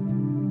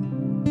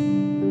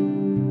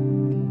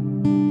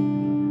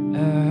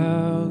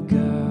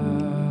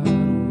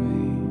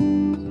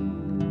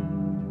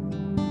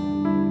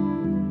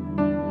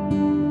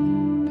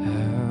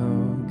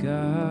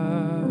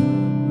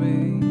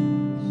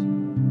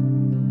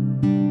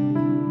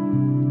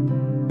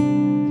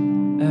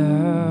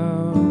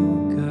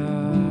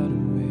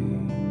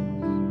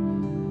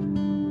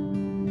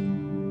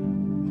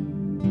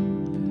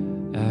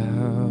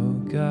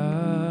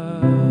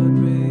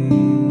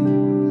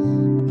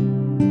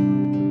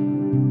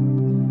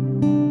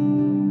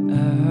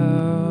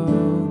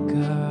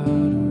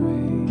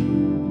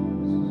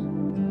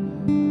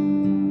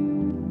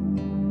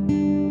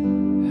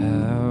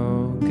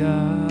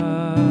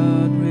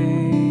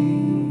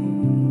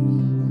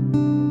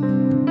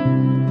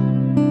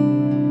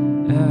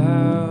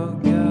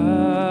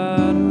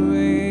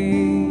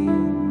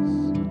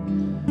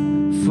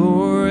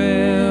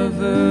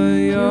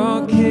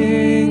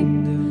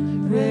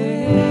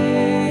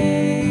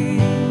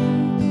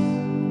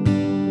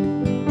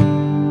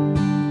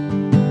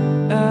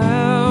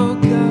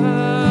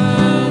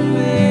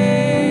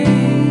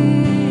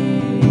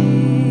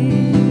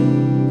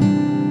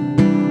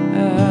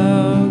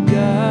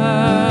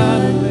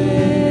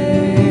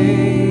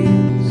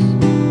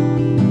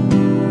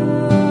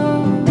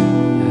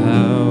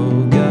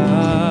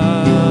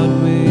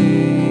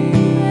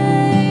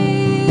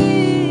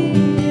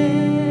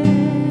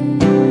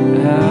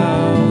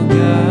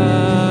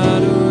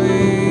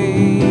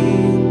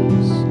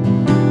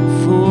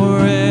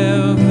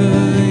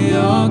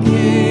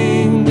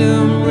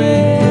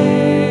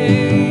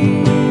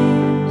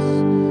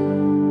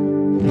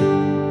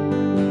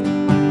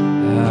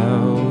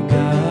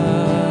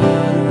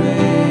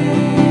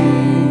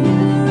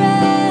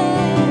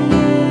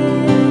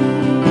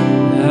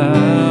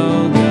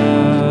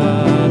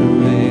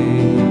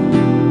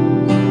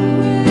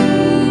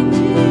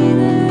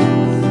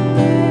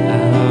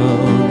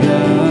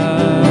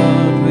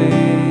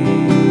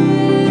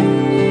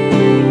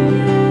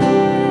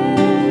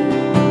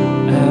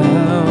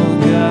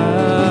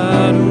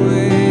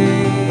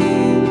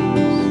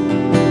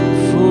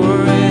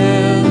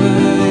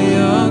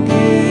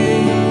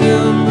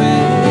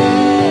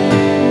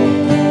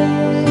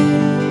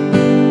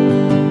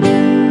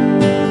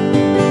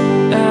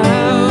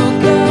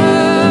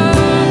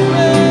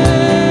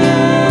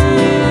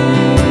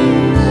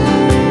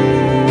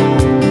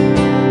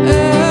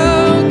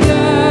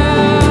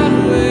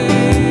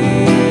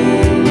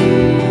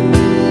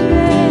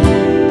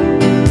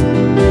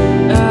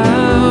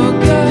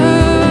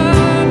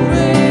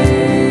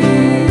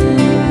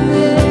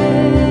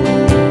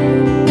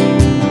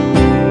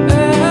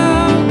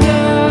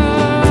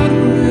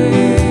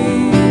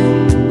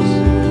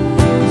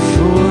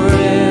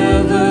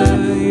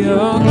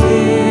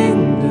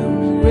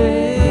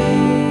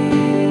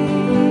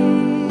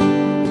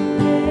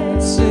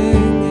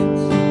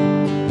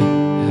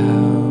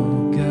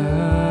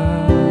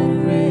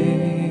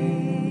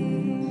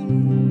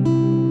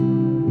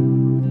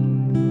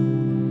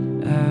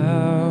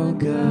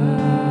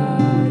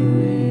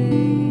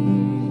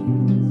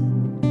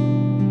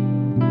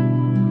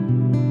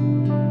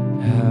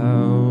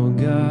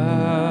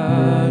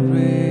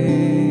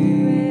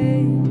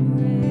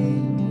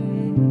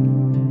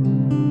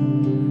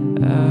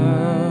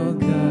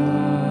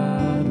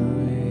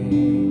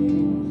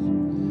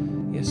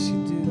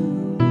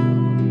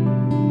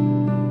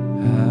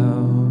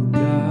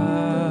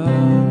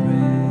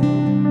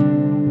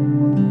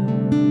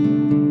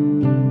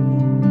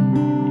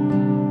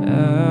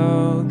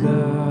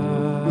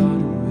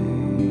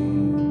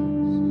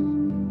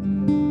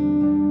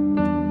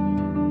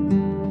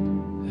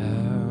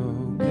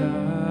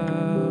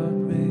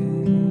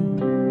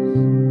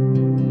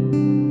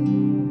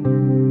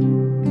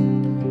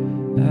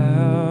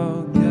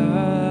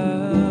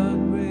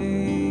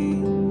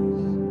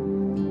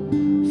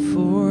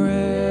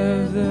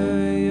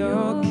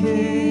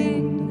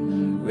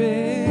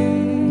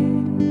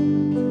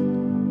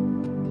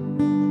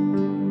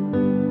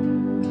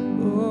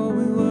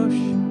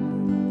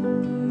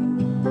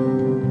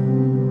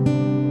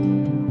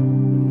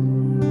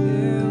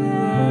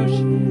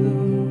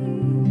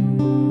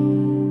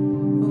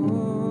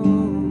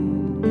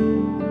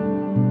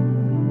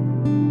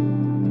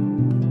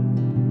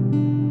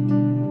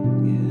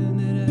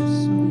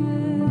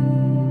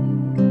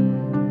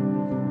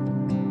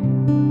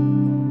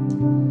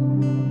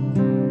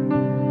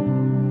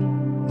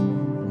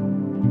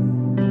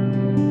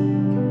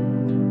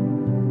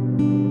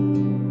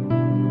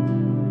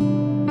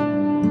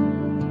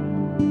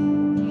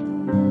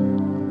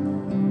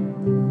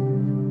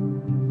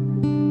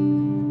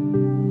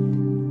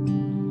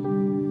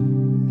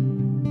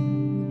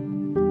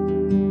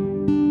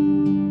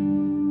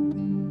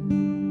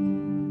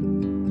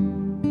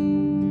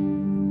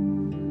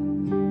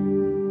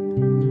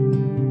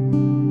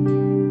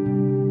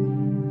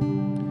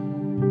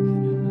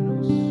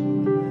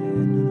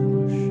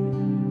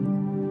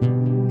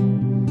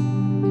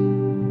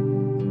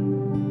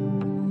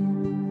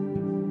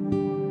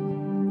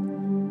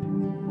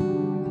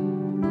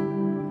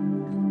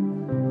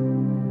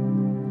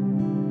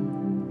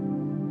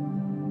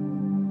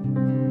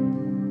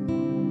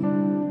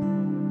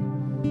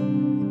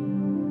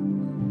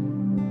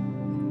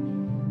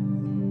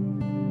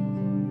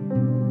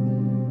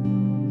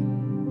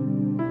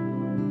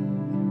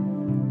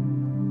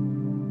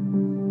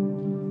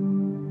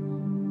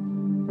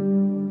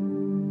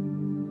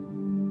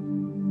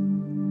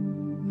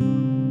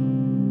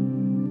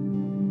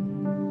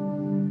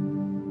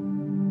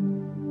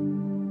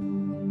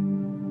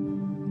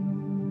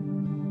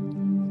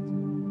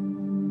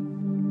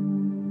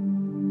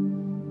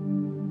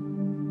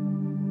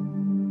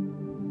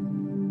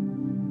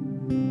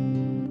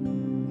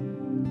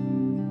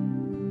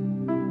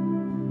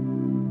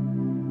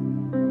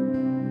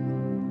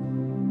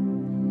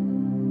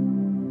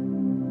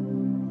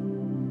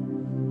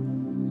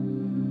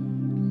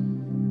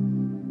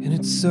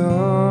It's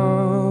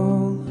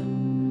all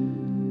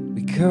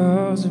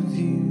because of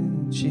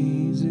you,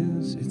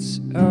 Jesus. It's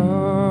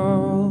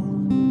all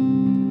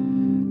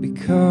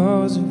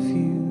because of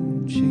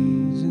you,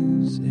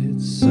 Jesus.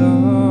 It's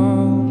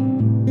all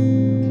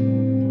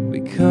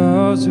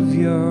because of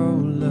your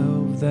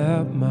love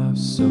that my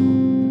soul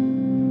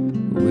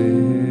will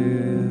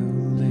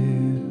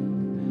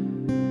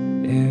live.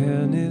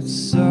 And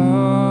it's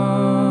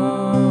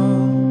all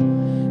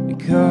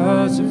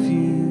because of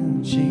you,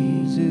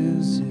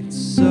 Jesus.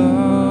 It's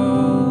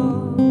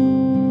all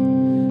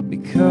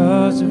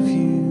because of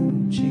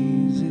you,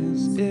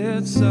 Jesus.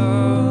 It's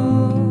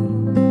all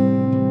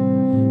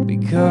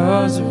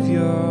because of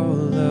your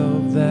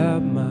love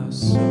that my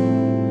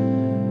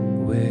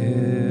soul will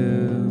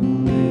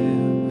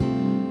live.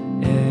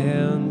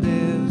 And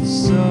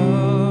it's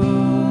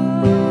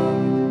all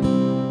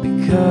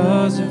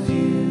because of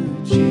you,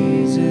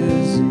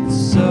 Jesus.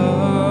 It's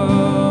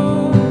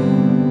all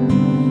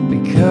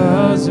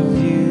because of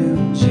you,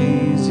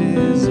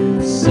 Jesus.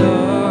 It's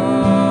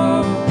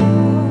all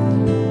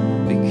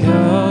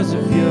because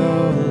of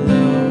your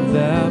love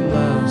that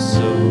my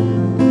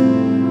soul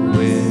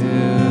will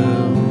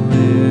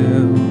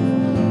live.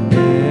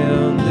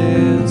 And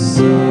it's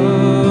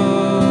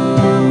all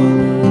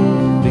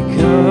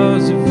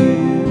because of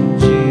you,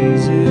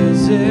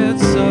 Jesus.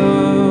 It's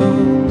all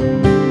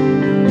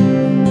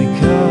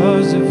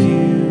because of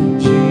you,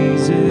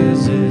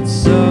 Jesus.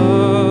 It's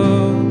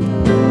all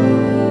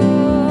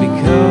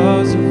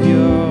because of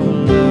your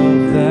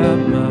love that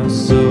my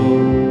soul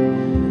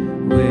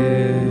will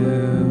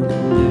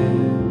live.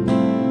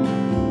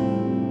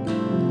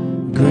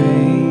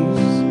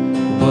 Grace,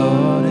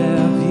 what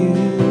have you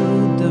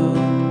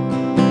done?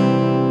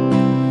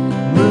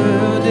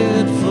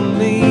 Murdered for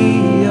me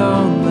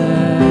on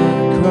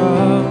that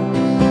cross,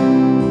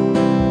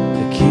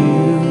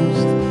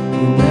 accused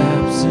in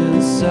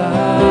absence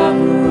of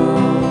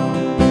wrong,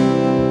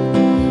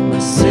 my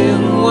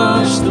sin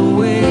washed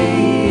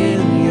away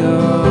in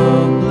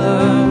your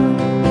blood.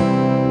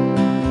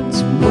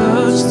 Too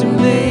much to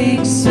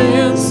make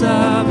sense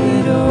of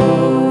it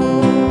all.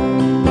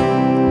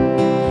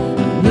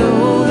 I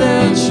know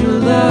that your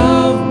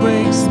love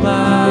breaks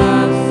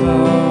my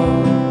fall.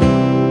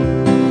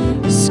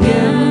 The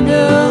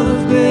scandal of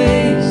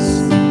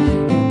grace,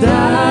 you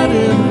died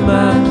in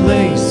my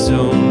place, so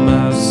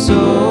my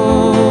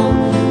soul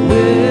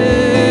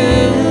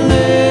will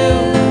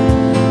live.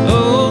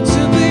 Oh,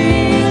 to be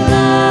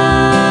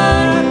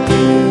like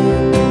you,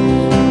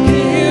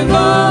 give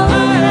all I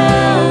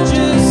have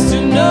just to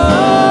know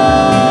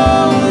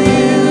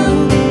you.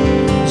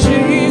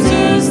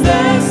 Jesus,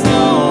 there's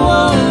no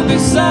one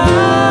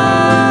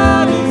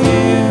beside of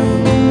you.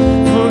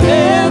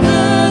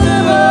 Forever the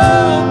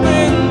hope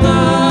in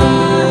my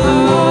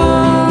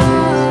heart.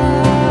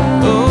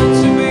 Oh,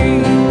 to be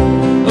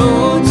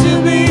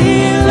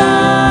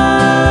like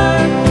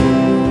you.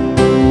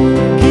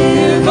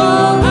 Give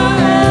all I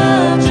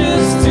have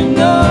just to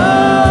know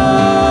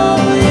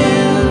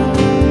you.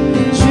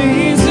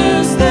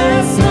 Jesus,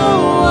 there's no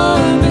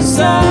one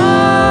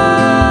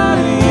beside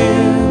you.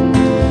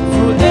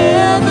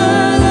 Forever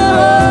the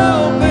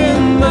hope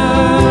in my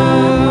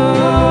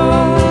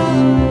heart.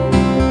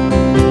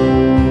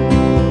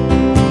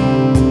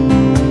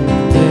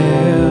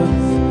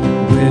 Death,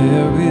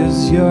 where is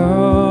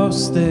your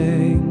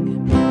sting?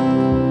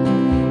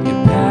 Your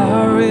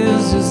power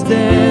is as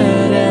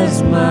dead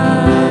as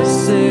my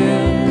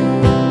sin.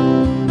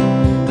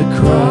 The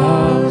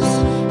cross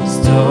has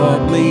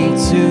taught me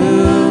to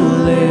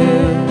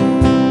live.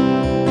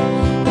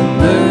 The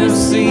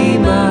mercy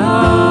my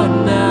heart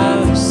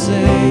now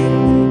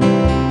forsakes.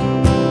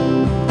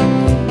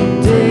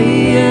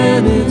 Day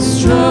and its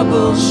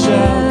trouble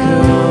shall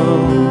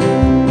come.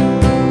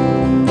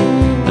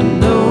 I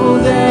know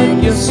that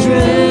your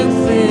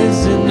strength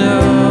is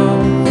enough.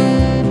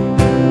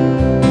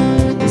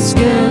 The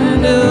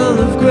scandal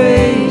of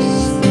grace,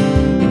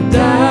 you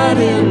died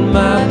in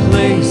my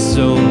place,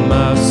 so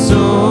my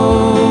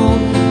soul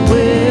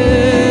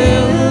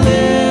will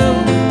live.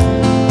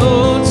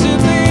 Oh, to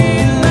be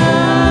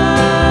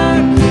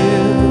like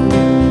you,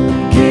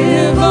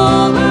 give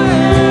all I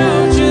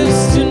have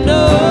just to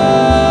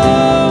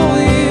know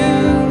you.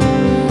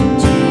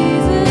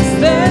 Jesus,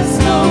 there's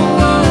no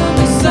one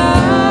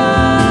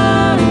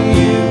beside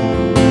you.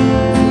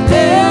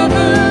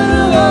 Forever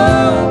the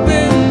hope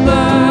in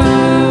my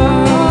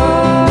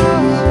heart.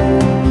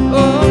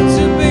 Oh,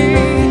 to be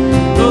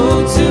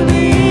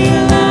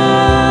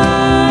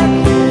like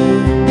you.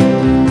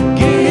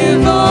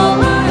 Give all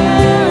I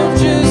have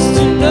just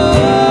to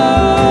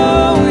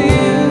know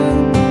you.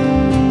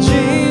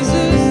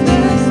 Jesus,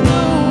 there's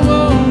no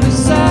one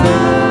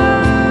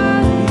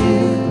beside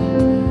you.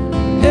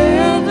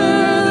 Ever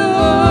the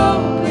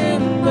hope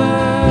in my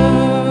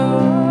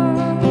heart.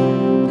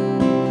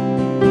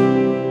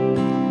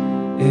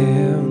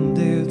 And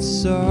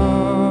it's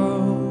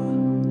all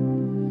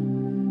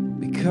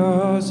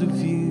because of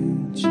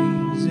you,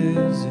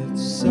 Jesus.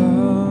 It's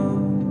all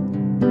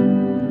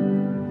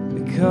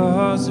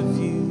because of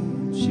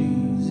you,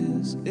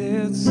 Jesus.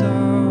 It's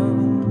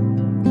all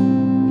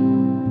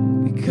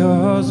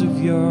because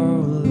of your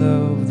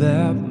love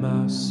that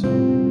my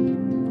soul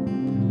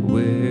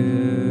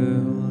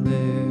will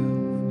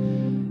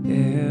live,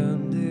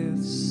 and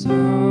it's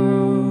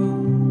all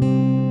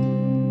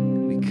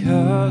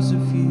because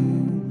of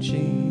you,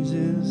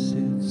 Jesus.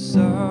 It's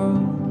all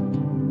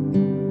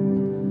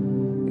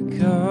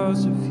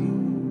because of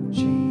you,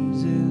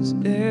 Jesus.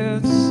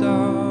 It's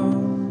all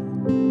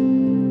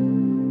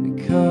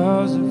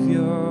because of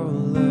your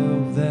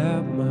love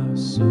that my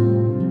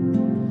soul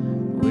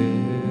will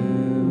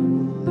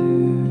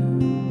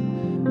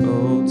live.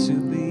 Oh, to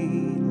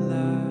be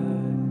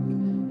like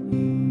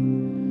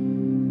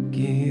you,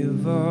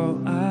 give all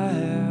I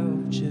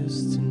have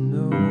just to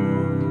know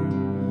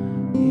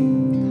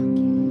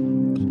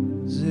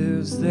you.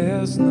 Jesus,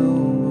 there's no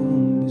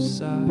one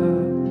beside.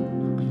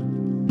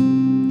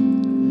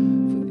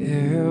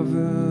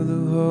 Forever the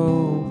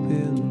hope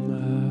in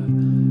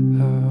my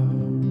heart.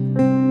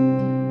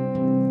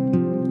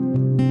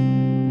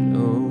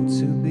 Oh,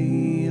 to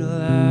be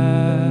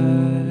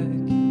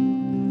like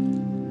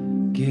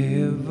you,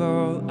 give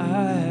all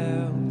I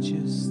have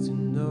just to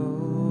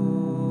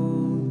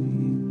know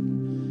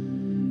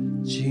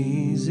you.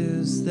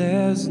 Jesus,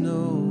 there's no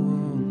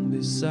one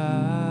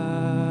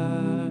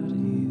beside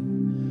you.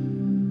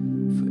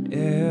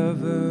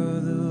 Forever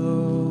the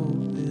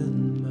hope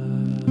in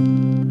my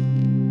heart.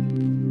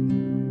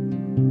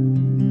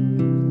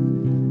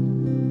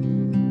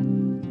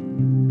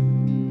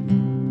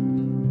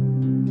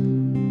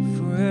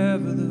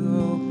 Forever the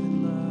hope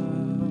in my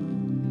heart.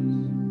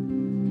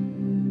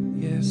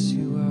 Yes,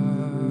 you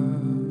are.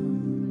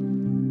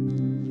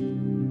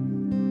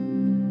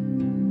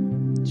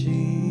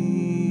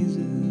 Jesus,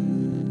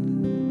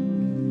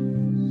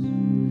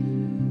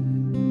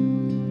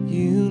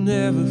 you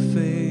never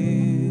fail.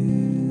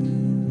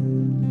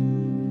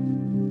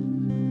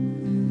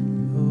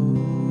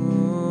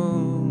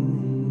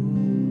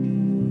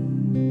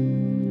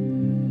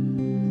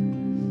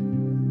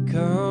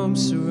 Come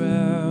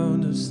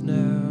surround us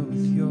now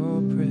with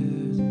your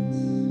presence,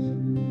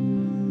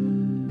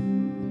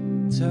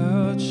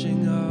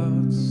 touching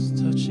hearts,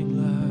 touching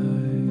lives.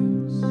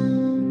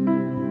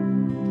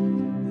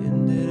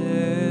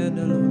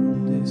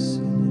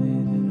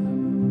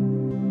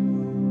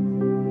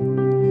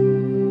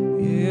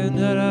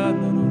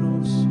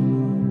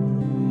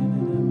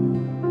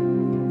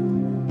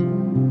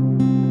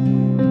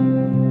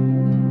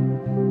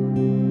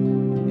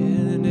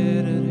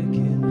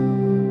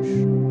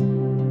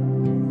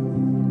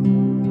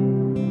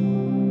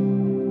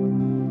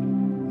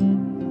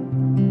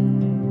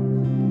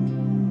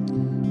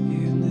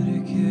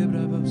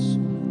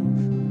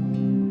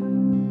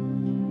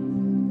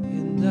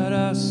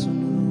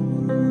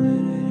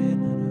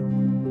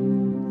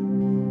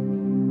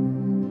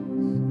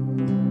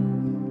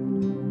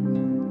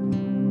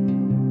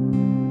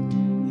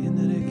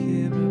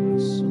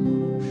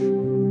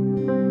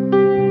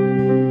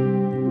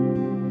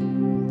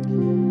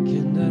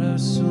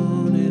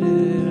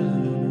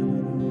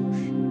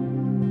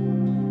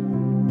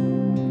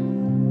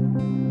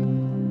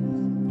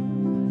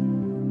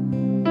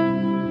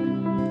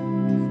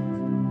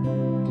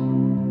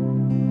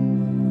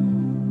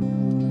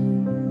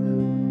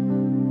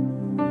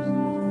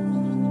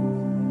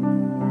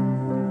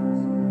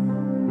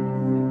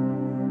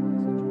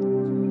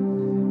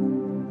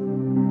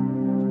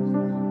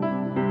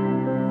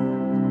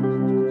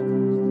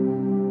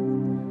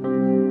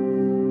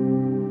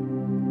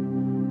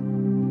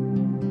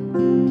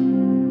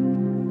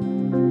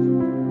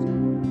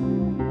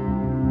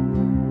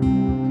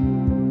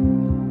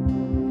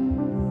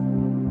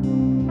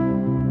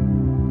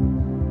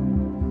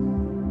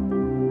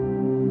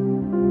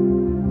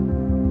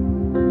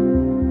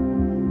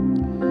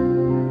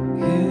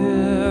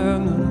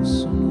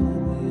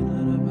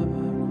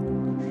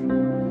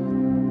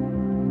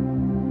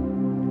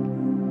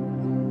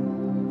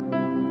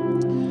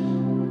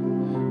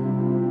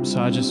 So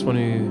I just want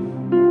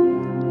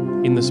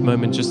to, in this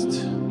moment,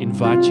 just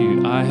invite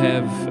you. I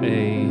have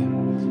a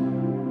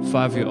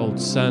 5-year-old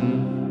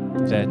son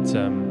that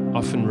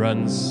often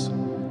runs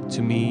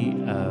to me,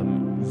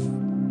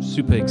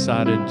 super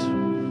excited,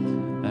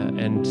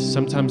 and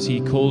sometimes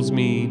he calls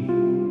me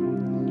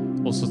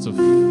all sorts of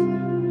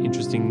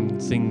interesting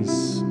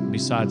things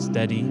besides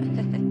daddy.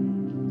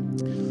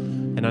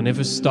 And I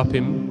never stop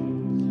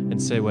him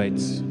and say, wait,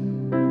 you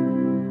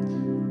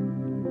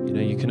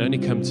know, you can only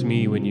come to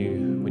me when you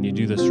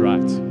do this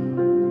right.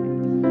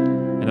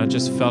 And I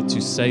just felt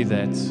to say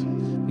that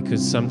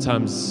because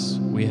sometimes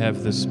we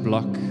have this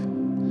block,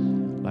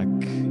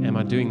 like, am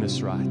I doing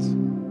this right?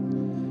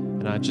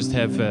 And I just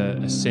have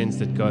a sense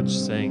that God's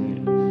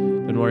saying,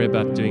 don't worry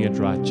about doing it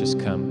right, just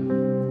come.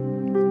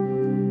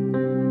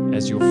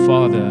 As your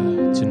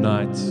father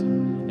tonight,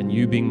 and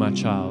you being my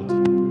child,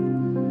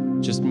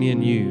 just me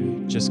and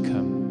you, just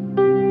come.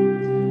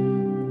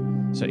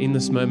 So in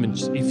this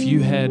moment, if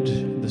you had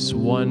this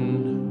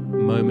one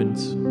moment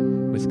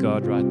with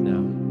God right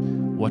now,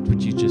 what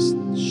would you just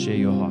share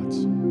your heart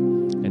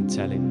and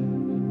tell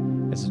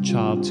him as a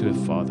child to a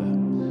father?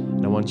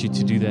 And I want you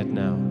to do that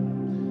now.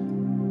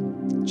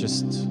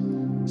 just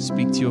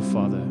speak to your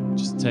Father.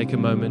 Just take a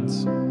moment,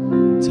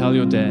 tell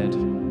your dad,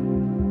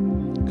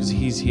 because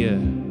He's here.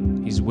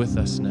 He's with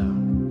us now.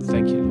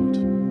 Thank you, Lord.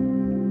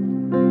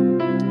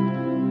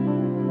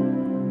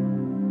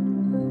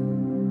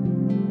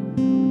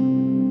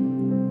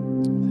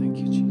 Thank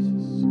you,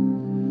 Jesus.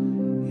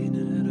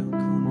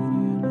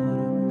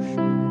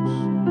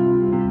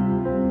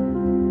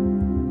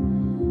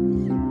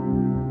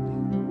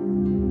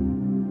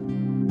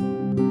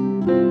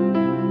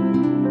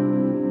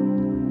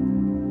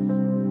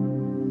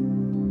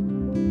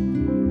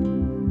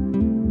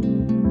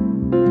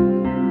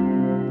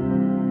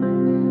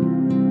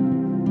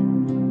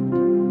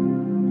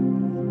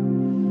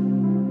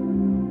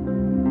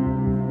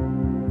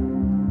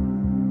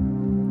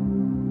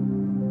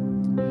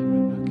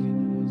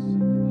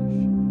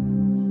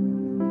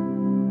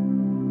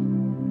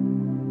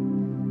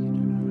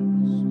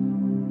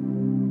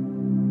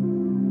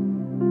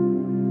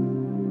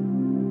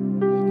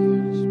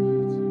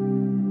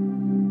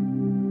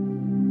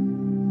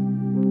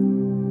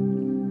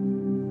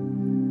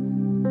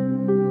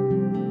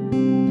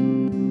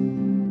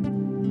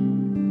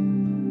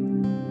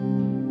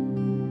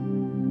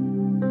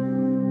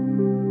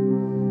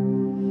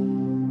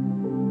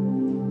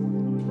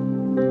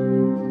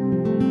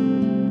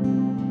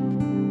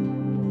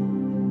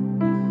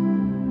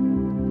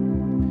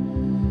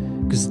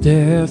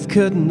 Death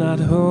could not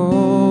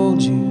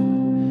hold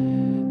you,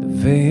 the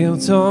veil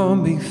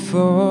torn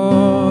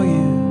before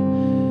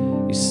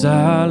you. You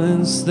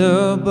silenced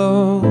the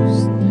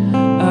boast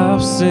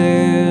of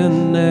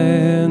sin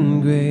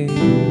and grave.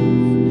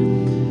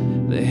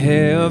 The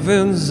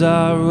heavens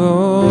are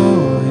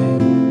roaring,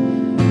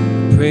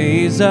 the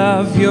praise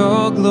of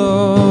your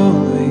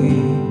glory.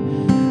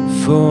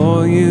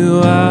 For you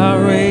are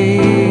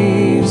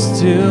raised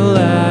to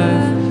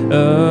life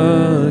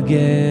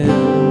again.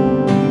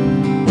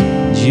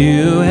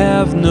 You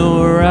have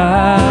no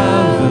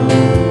rival,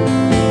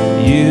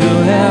 you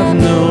have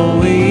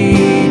no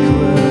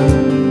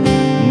equal,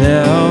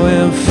 now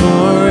and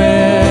forever,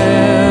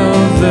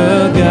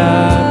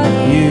 God,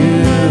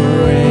 you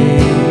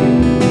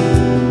reign.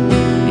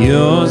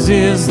 Yours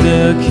is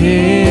the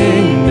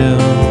kingdom,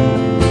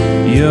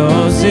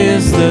 yours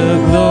is the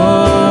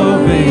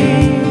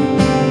glory,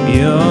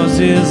 yours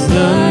is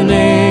the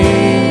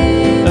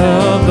name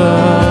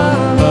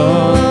above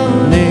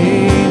all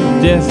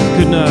names. Death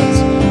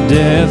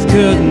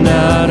could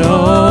not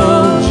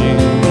hold you,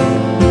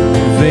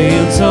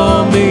 veil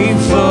torn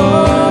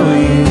before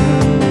you,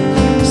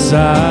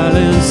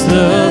 silence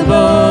the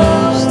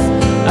boast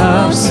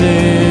of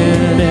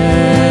sin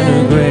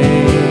and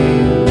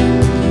grave.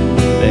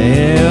 The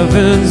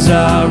heavens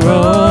are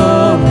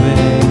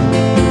roaring,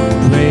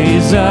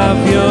 praise of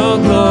your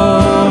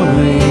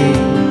glory,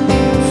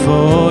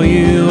 for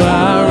you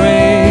are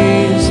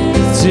raised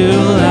to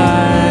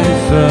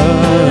life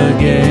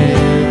again.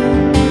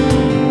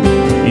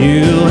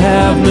 You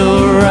have no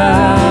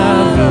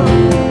rival,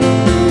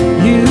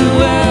 you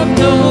have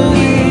no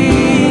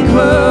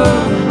equal,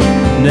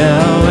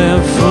 now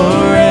and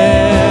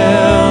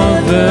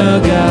forever,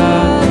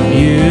 God,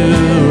 you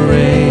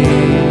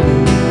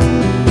reign.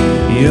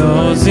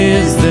 Yours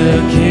is the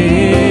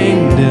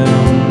kingdom,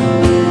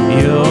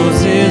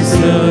 yours is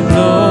the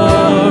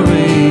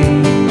glory,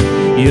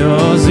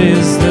 yours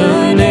is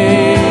the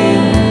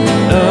name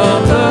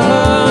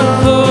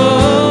above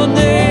all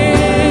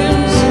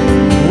names.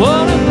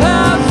 What a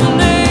powerful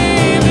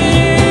name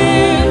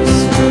it is,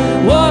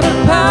 what a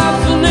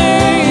powerful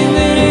name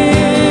it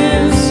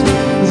is,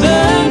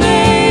 the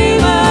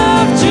name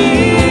of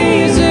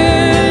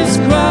Jesus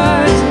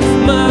Christ,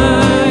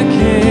 my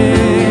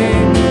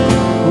King.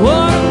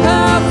 What a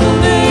powerful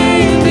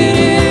name it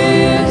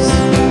is,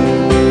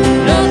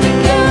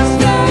 nothing can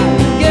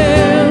stand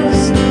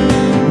against.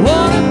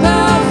 What a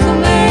powerful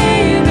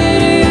name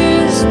it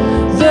is,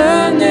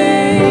 the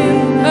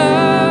name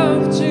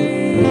of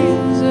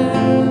Jesus.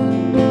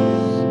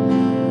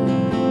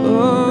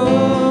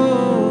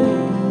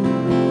 Oh,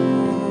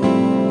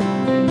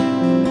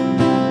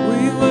 we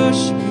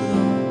worship you,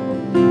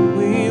 Lord,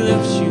 we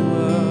lift you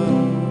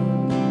up.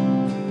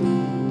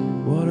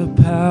 What a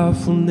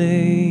powerful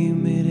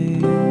name it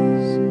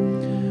is,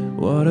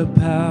 what a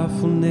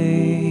powerful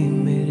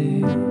name it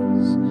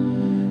is,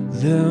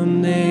 the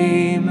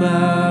name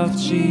of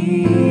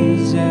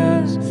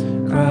Jesus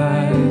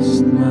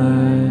Christ,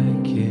 my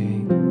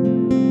King.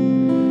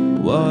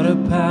 What a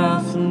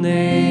powerful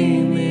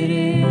name it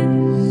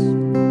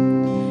is,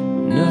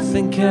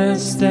 nothing can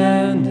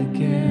stand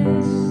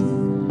against.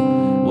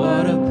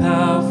 What a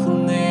powerful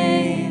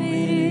name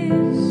it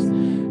is,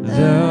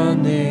 the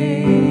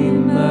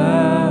name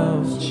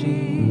of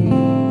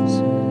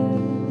Jesus,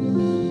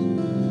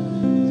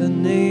 the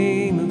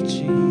name of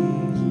Jesus.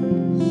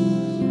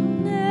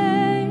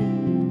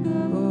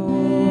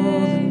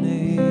 Oh, the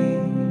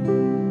name.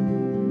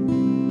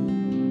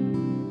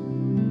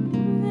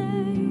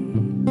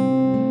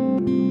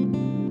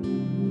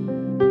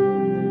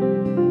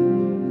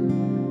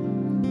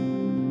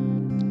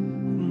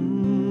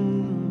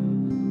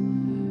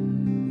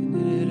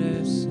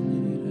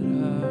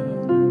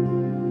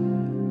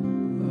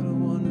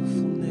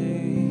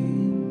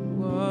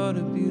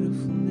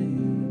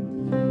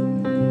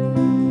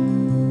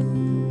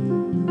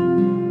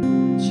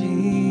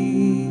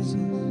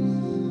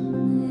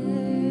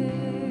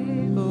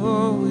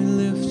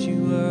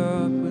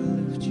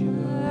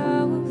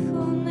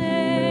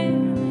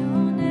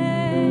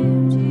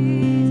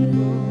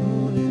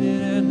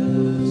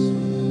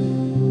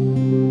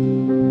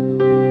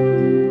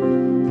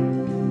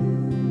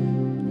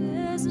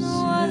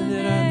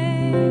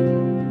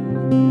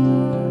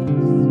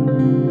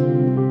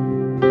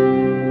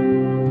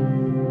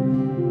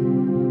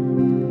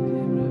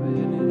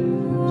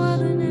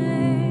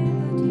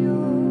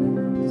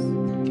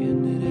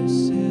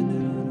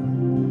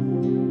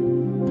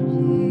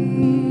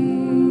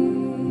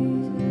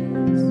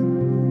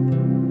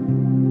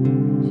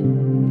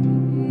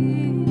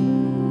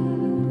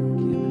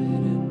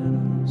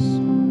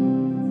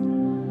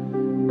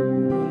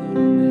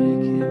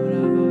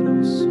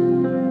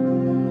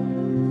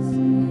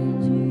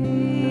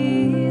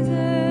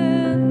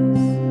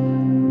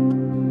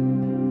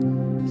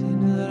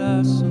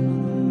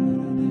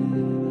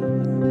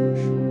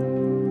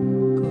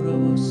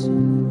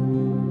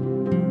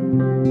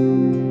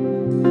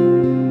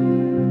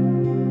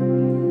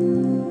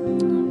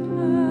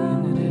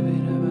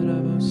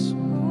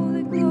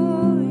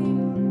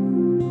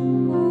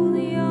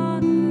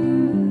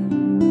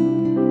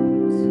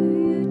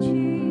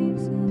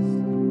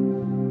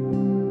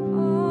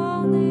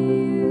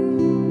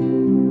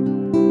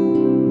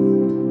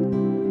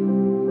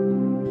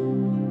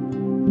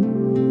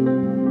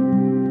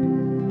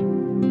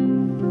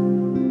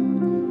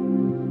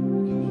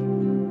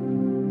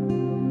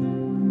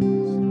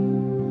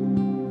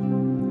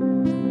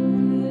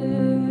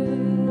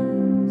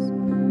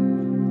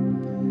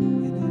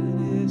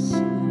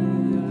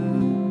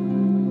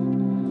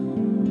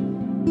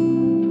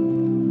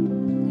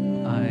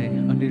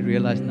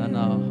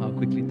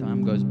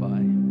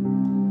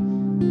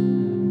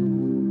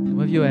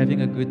 you are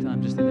having a good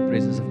time just in the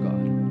presence of God?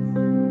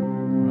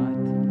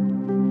 Right?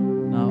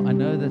 Now, I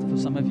know that for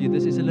some of you,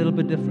 this is a little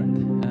bit different.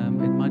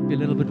 It might be a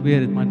little bit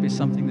weird. It might be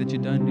something that you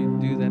don't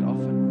do that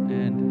often.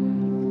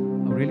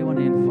 And I really want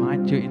to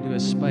invite you into a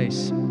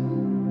space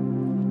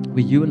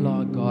where you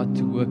allow God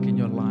to work in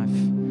your life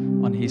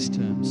on His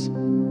terms.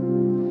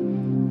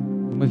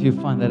 Some of you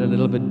find that a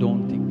little bit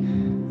daunting.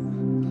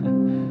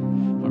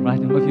 All right,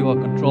 some of you are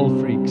control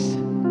freaks.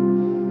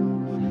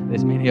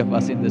 There's many of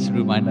us in this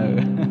room, I know.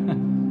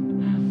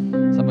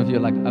 Some of you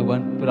are like, I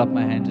won't put up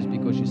my hand just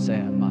because you say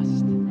I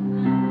must.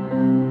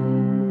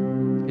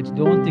 It's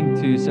daunting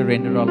to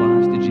surrender our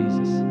lives to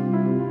Jesus.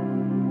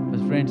 But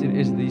friends, it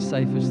is the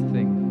safest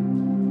thing.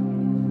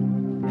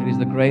 It is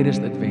the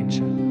greatest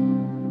adventure.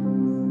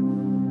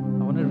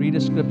 I want to read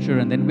a scripture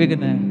and then we're going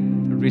to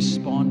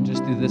respond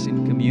just to this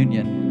in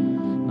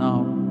communion.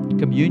 Now,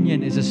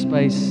 communion is a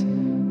space,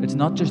 it's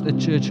not just a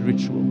church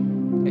ritual.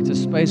 It's a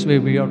space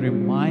where we are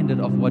reminded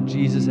of what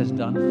Jesus has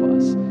done for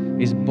us.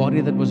 His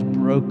body that was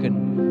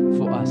broken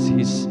for us.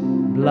 His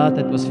blood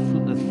that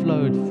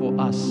flowed for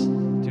us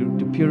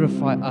to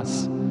purify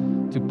us,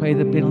 to pay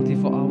the penalty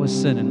for our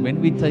sin. And when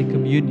we take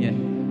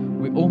communion,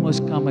 we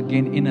almost come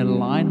again in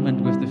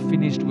alignment with the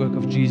finished work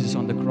of Jesus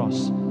on the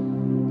cross.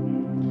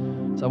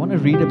 So I want to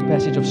read a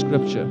passage of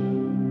Scripture.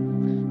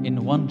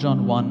 In 1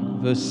 John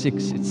 1 verse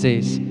 6 it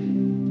says,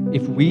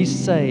 if we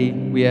say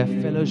we have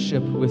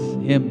fellowship with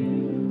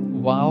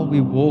Him while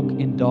we walk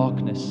in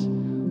darkness,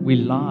 we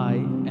lie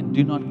and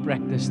do not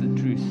practice the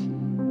truth.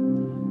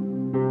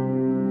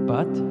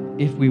 But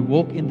if we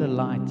walk in the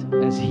light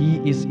as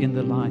He is in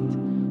the light,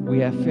 we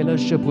have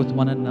fellowship with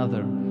one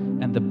another,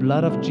 and the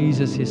blood of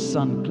Jesus, His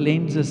Son,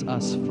 cleanses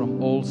us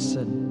from all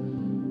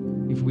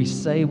sin. If we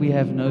say we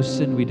have no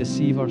sin, we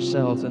deceive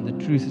ourselves, and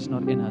the truth is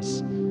not in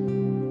us.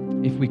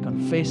 If we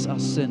confess our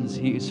sins,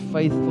 He is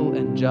faithful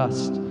and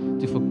just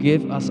to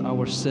forgive us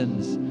our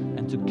sins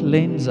and to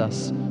cleanse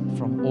us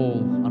from all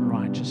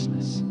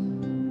unrighteousness.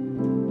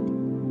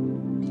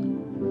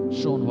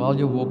 Sean, while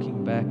you're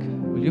walking back,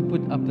 will you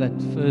put up that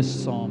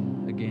first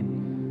psalm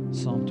again?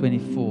 Psalm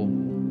 24.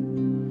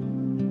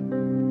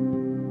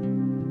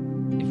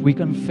 If we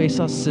confess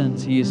our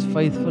sins, He is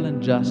faithful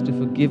and just to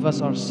forgive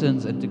us our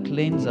sins and to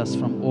cleanse us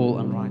from all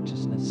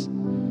unrighteousness.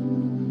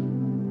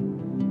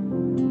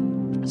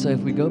 So if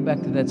we go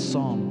back to that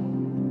psalm,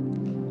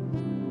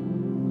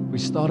 we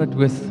started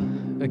with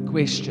a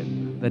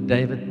question that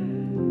David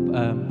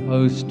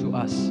posed to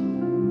us.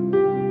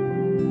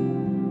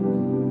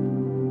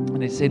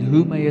 And it said,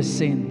 who may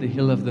ascend the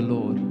hill of the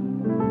Lord?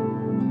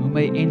 Who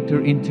may enter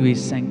into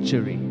His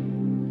sanctuary?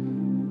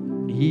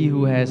 He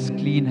who has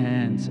clean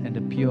hands and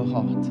a pure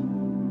heart.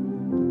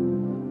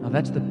 Now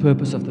that's the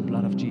purpose of the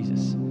blood of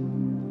Jesus.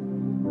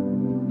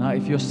 Now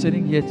if you're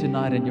sitting here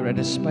tonight and you're at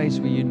a space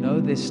where you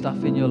know there's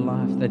stuff in your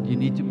life that you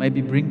need to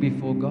maybe bring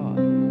before God,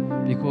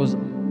 because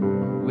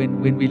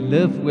when we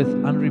live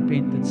with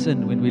unrepented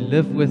sin, when we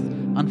live with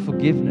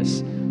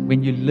unforgiveness,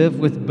 when you live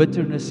with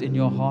bitterness in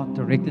your heart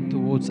directed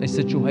towards a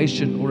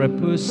situation or a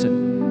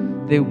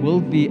person, there will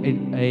be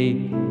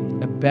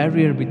a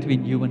barrier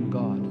between you and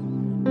God.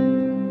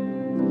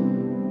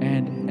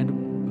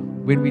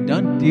 And when we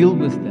don't deal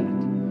with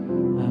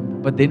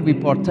that, but then we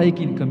partake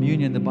in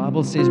communion, the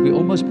Bible says we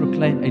almost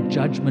proclaim a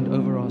judgment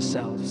over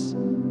ourselves.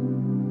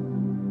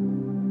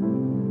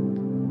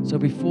 So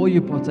before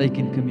you partake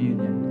in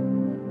communion,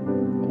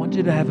 I want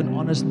you to have an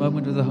honest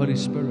moment with the Holy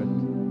Spirit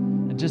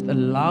and just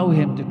allow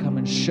Him to come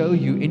and show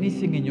you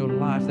anything in your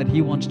life that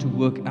He wants to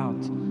work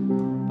out.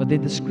 But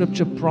then the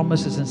Scripture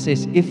promises and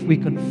says, if we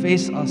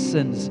confess our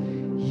sins,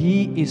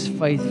 He is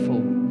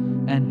faithful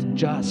and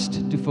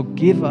just to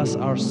forgive us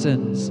our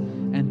sins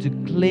and to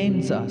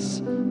cleanse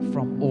us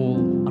from all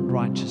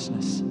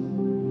unrighteousness.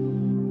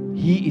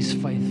 He is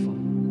faithful.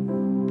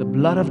 The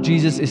blood of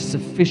Jesus is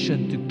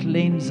sufficient to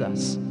cleanse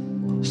us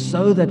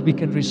so that we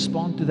can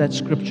respond to that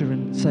scripture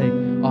and say,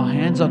 our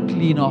hands are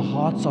clean, our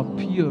hearts are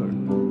pure,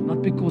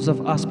 not because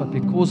of us, but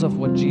because of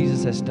what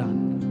Jesus has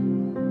done.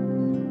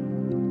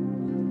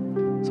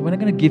 So we're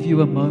going to give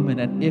you a moment,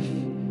 and if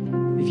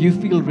you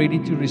feel ready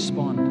to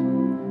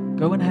respond,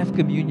 go and have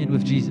communion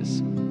with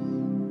Jesus.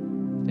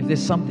 If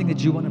there's something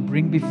that you want to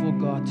bring before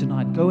God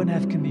tonight, go and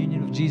have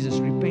communion with Jesus.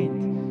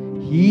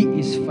 Repent. He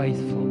is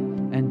faithful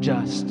and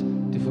just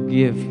to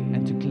forgive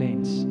and to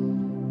cleanse.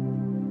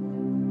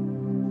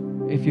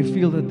 If you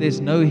feel that there's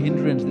no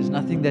hindrance, there's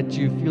nothing that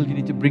you feel you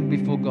need to bring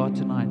before God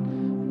tonight,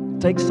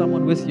 take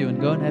someone with you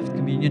and go and have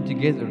communion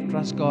together.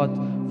 Trust God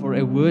for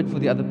a word for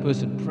the other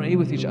person. Pray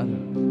with each other.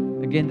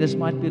 Again, this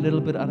might be a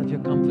little bit out of your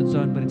comfort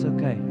zone, but it's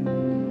okay.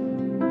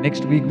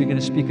 Next week, we're going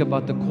to speak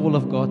about the call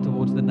of God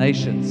towards the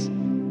nations.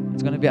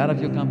 It's going to be out of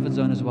your comfort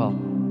zone as well.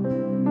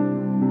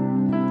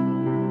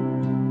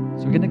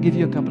 So we're going to give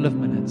you a couple of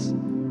minutes.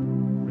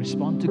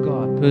 Respond to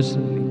God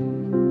personally,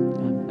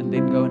 and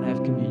then go and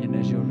have communion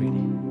as you're ready.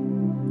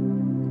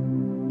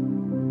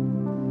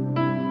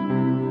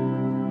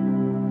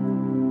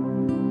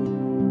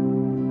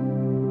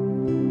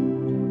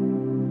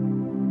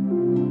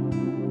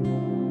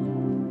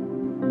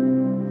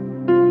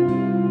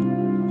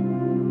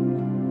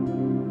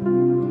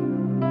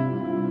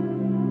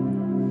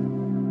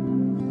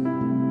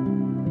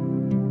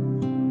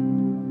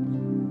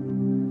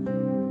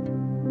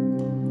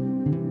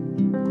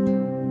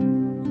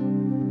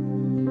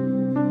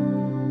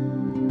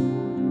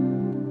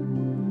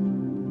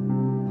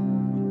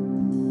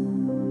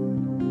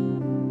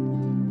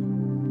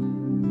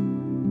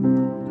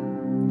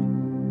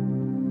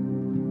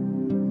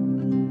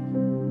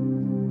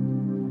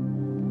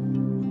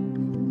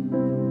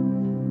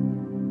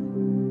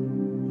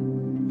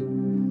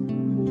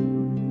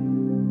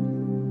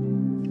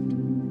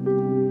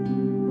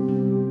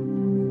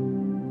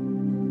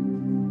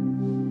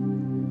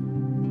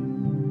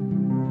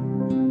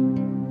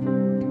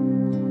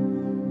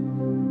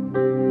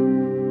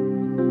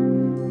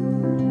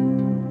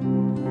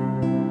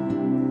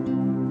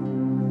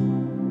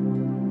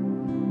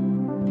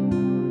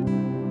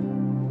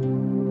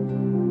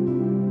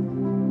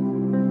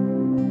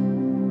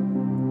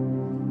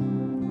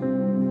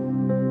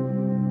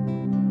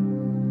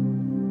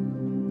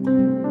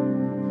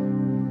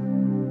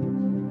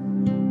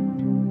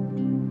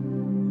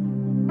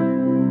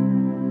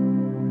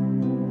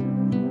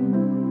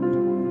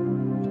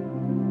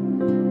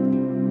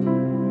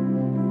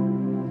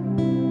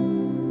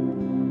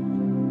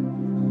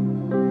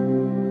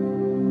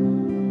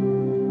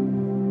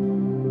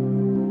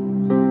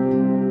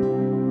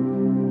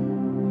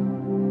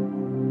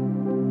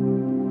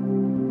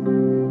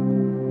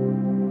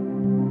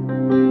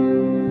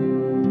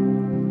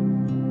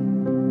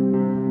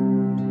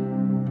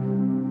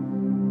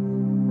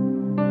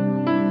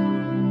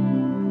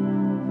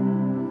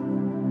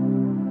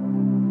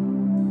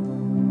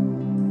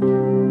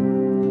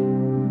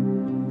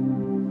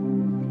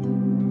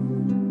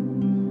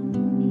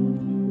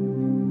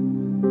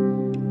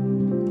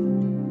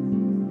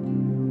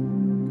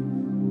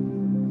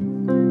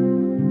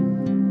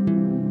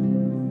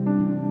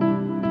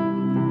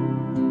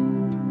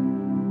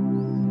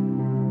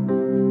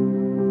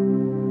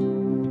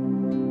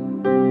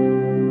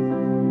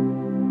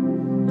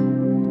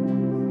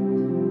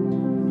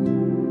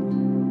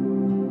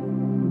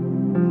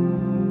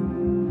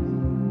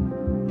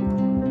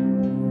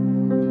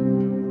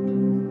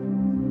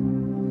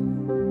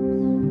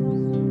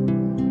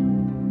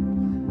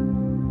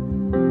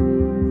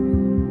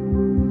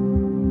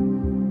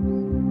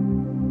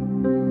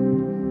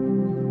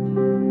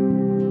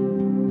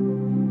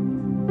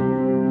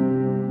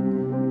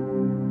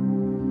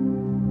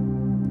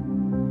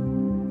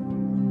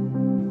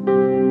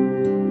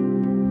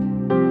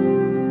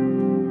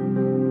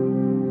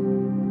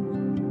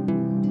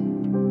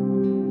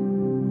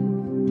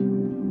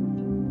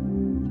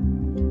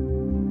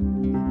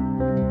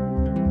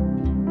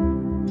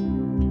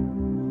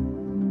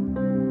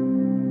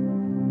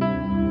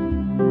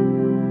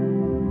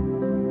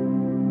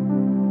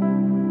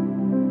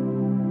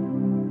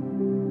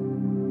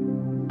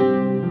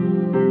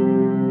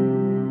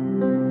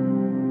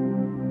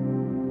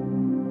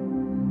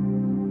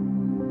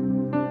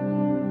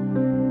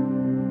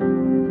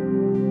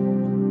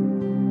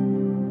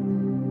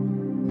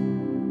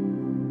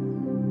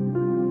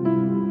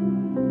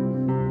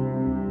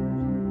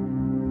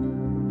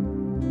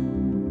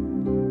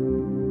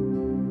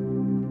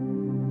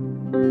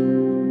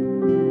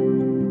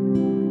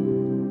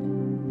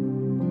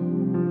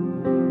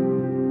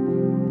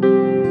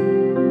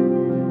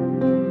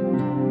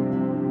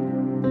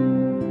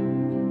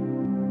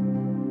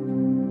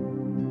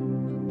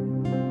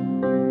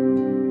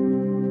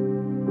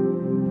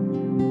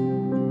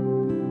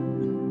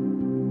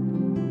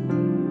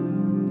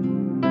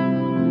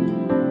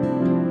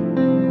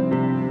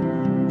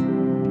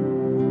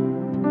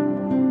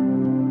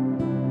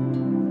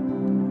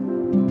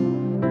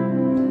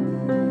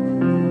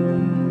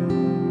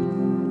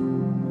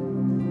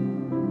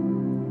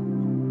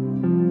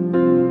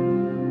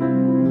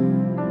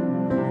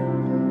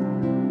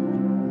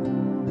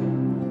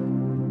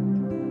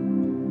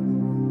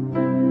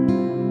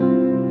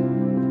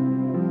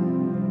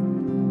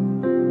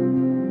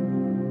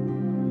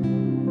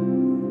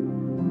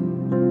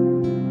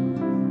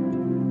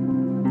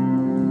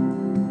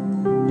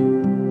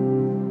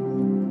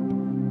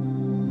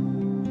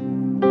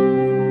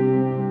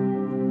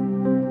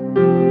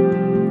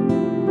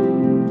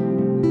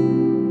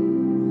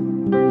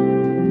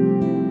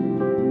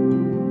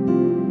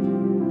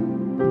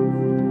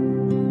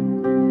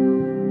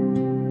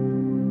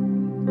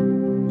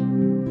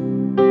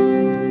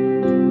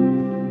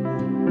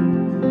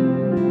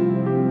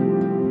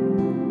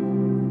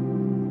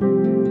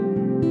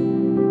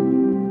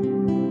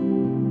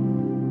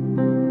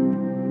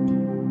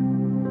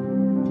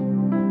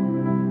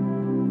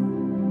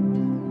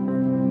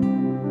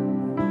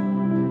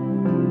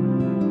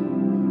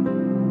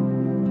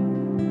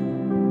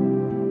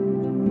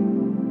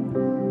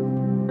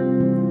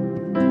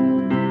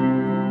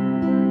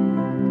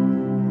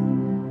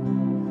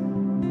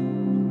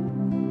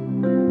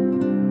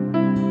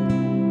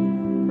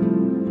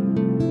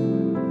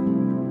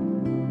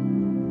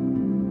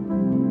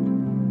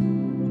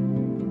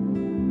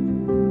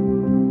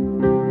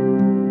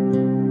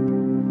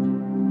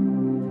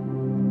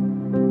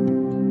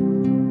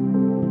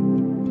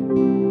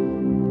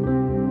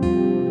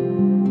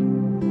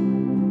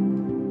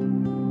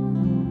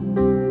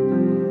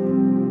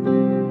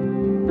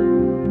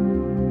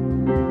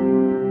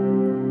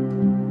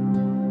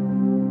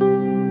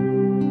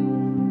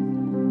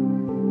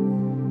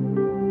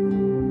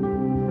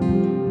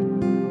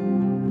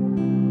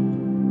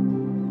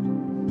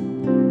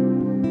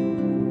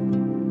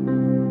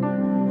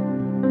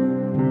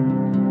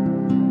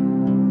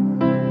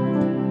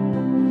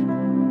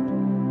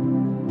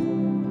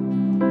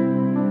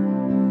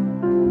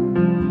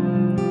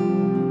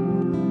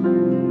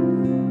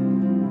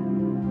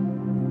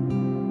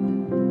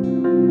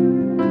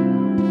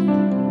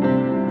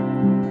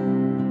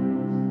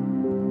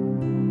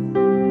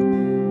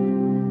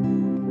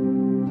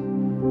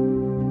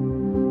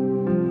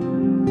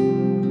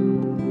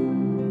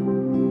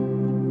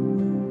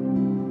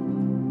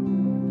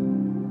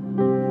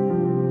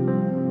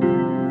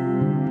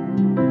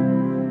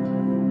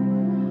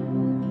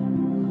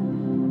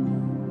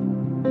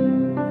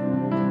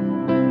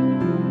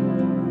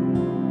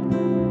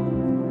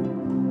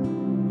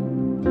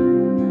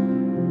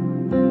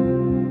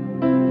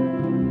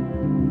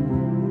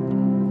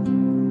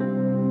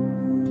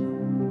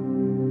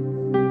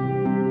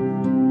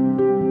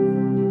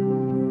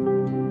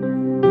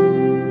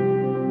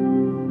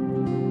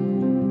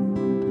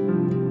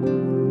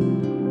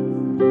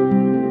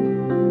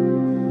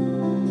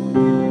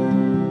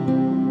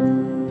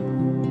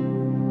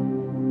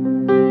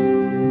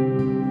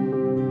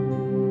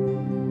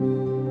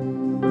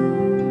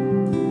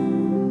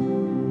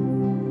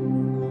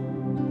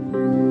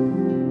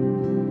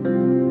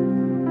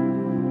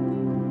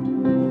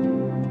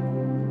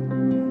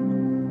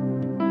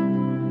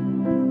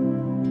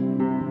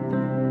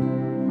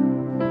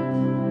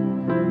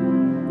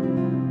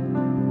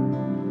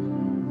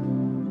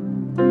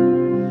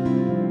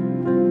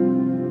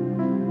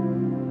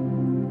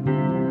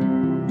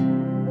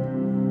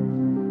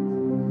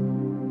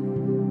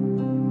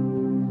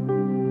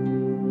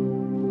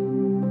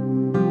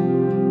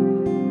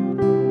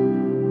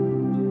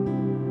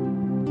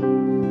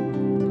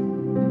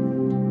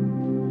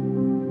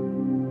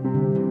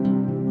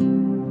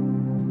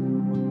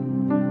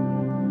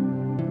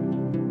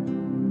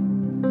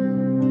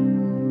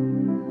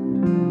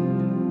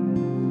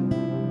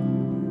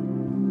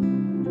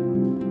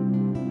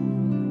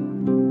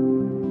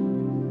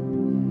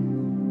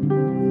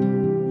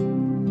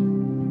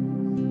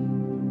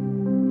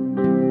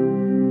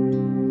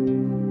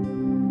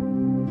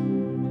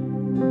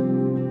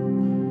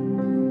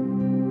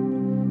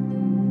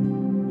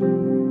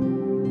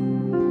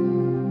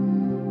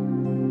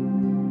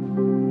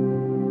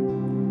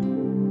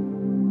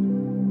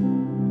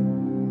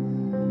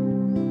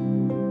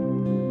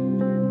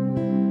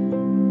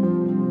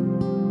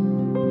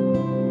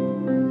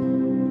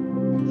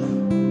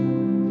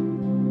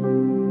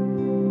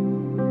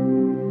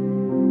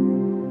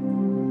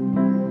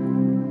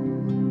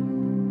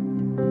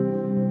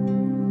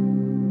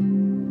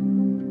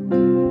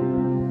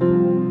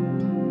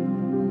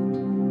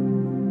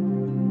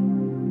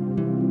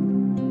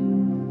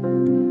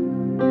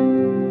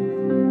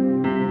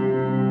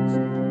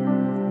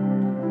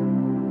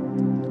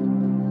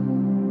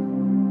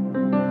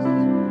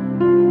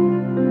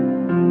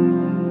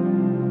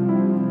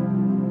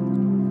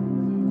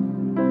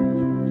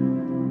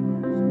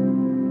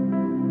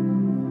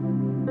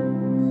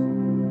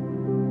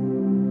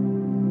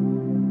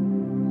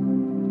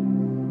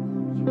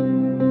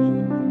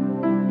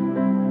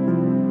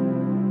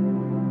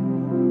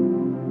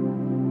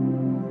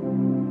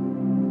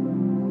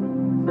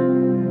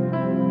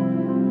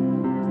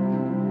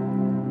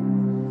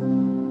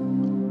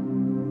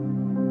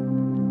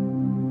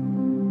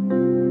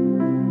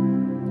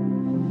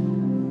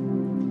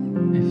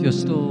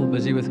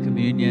 busy with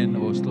communion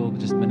or still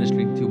just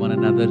ministering to one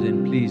another,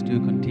 then please do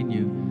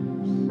continue.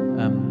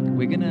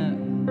 We're going to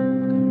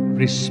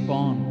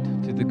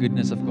respond to the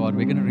goodness of God.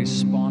 We're going to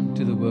respond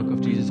to the work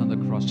of Jesus on the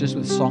cross, just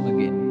with song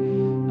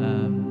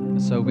again.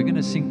 So we're going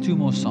to sing 2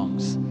 more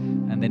songs,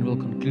 and then we'll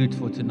conclude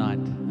for tonight.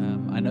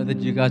 I know that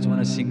you guys want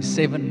to sing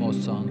 7 more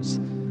songs,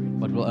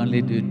 but we'll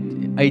only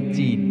do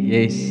 18,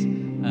 yes.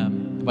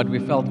 But we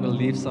felt we'll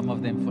leave some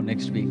of them for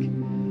next week.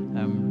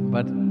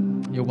 But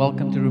you're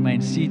welcome to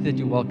remain seated.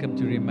 You're welcome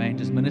to remain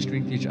just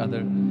ministering to each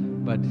other.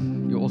 But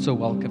you're also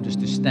welcome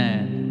just to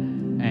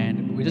stand.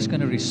 And we're just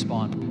going to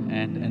respond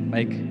and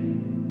make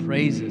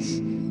praises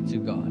to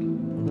God.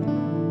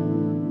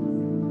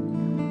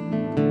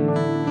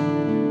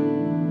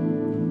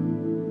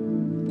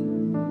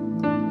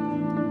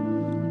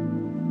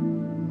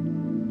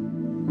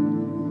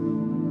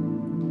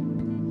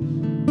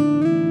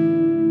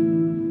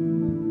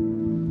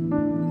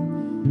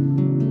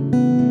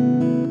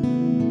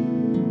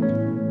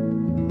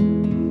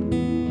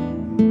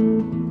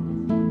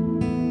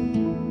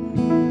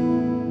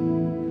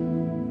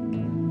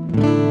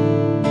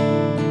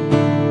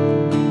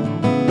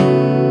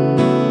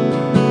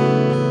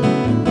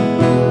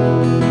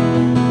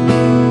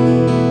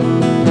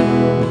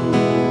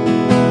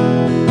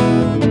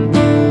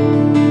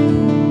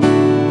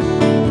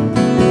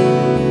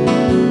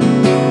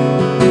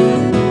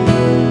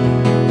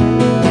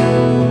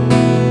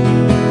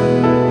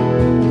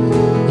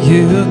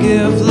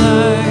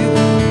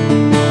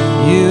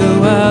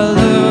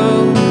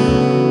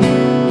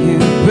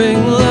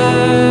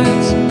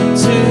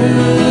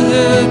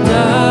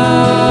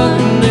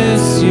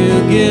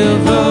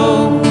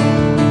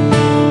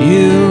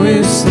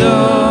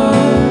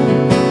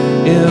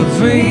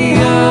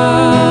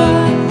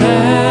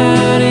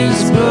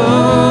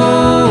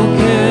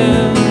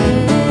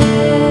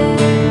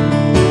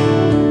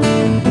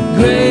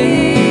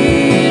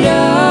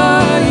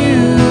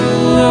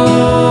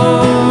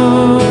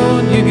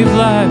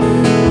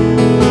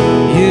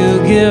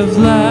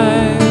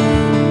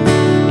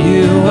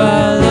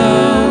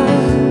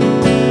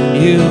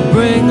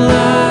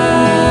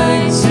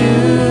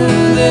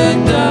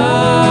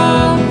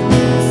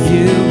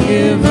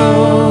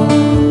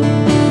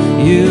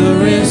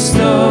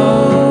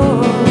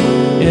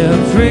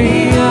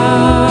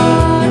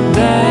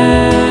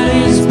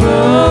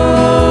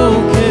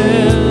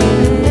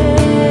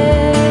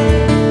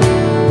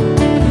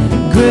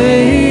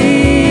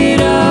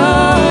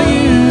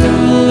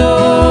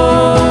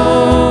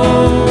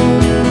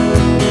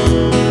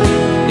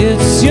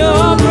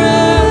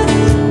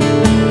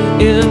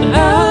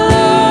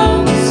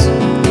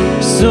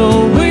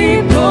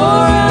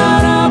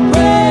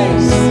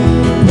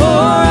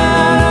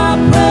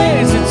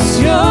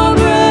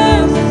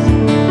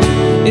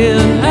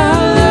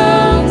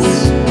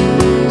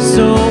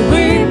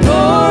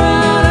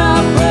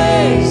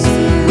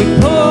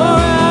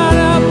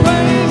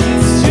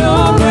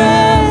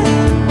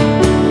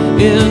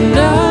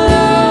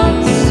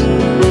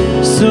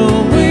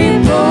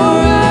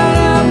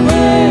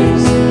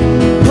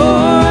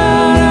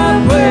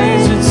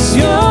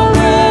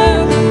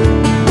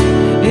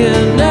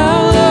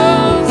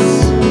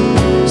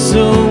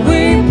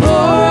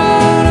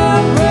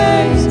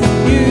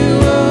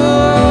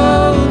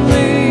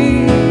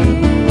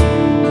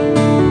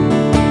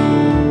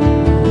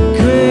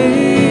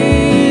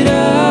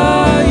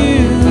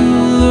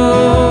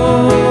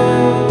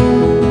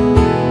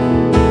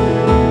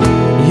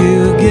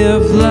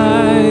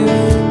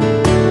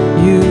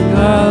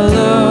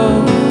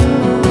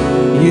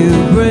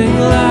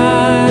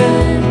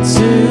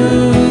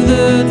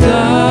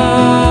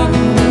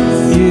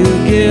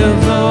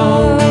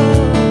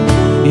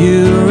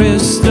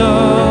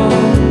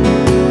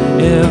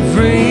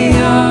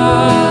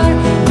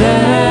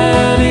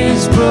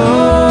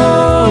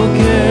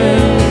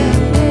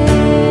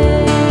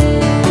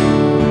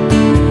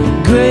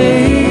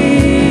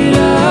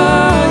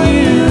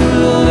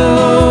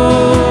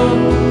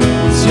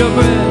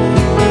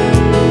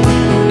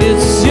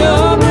 It's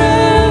your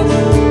breath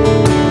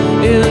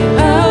in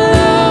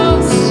our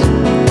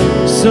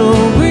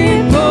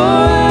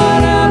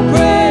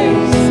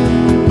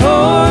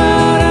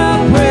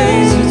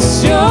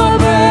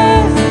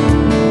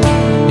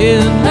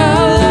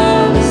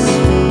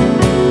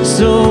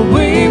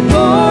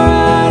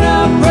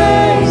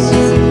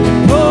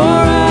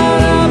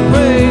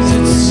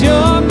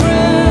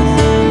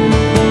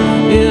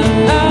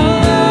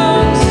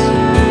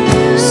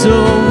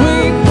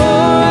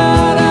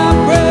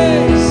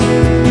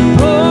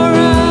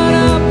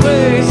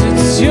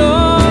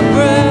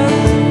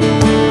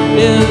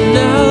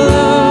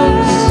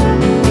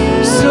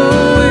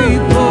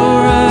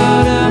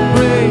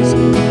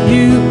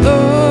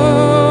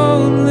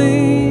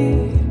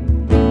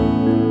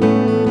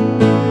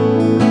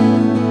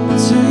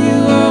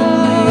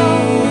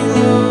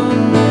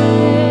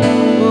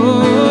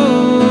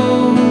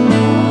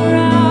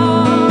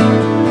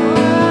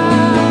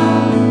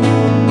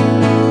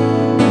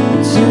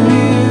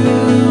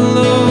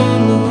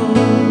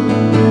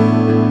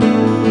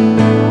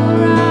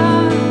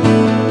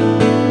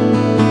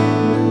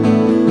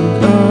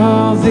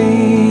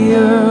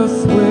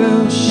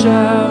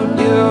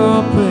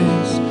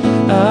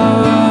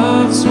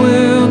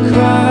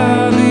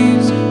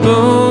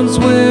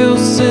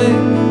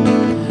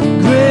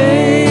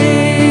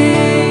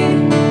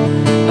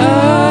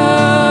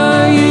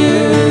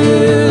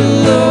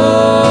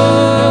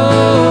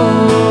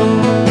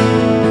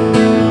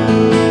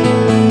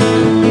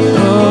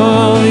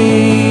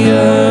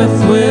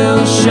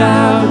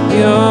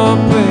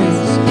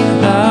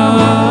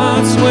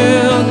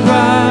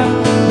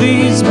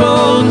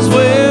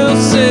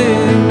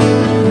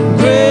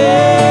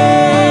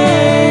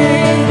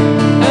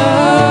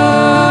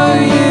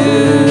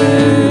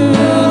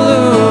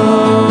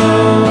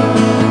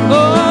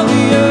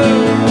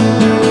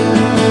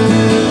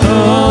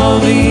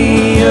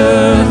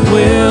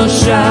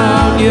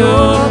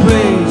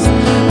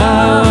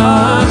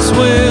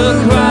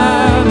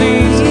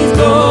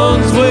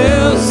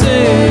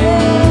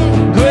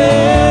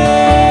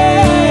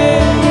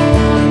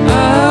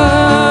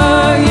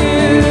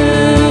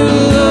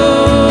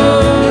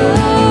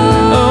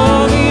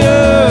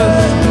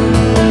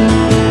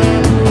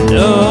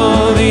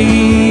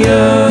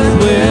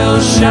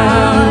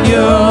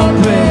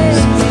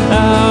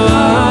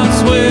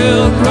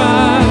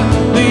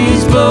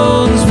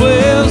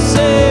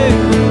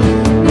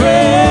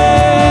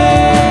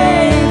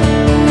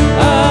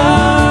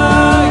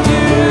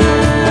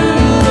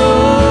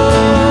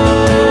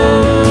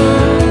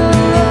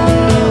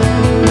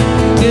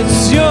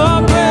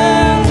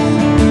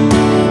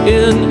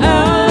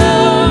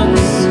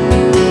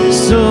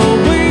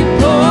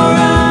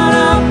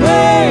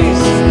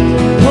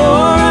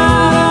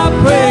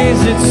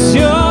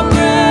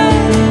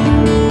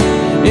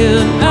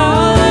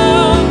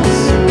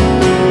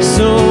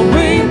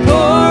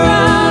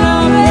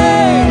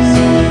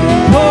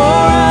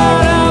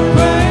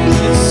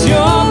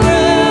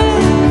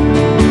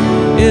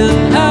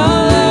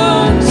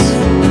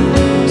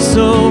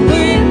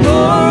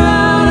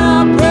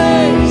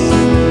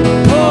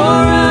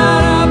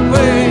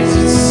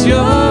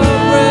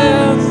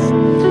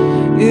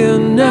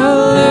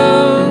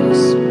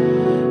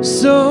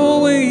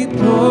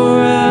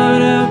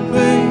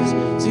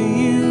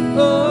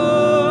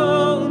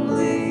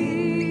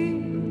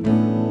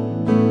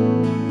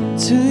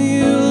To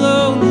you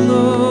alone,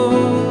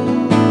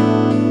 Lord.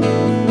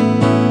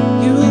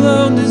 You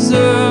alone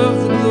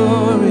deserve the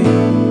glory.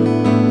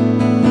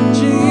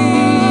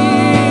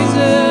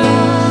 Jesus,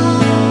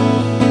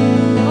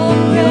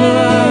 you're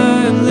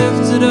high and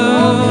lifted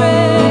up,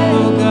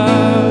 oh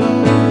God.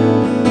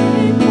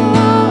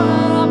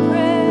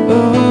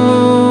 Oh.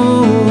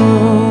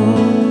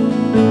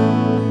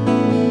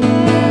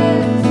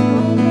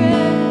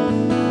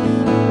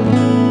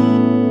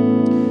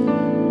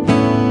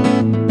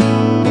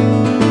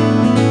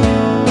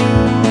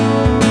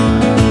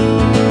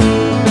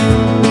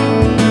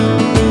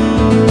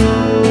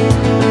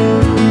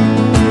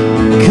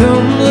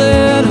 Come,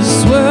 let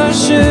us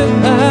worship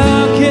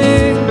our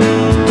King.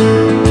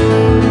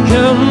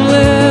 Come,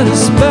 let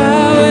us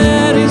bow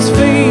at His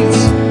feet.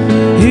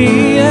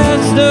 He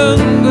has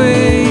done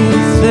great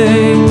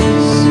things.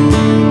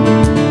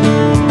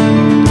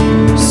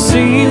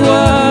 See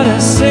what our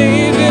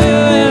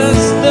Savior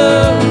has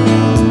done.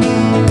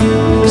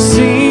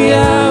 See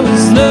how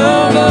His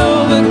love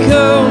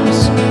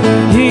overcomes.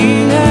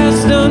 He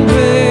has done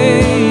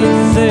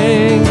great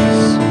things.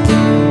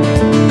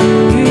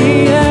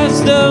 He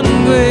has done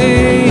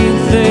great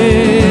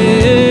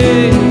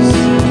things.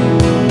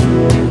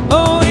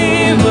 Oh,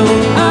 hero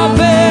of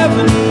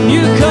heaven,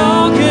 you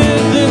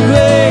conquered the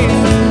grave.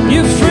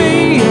 You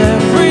free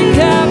every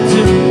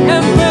captive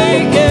and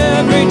break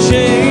every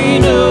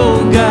chain.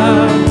 Oh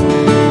God,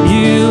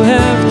 you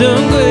have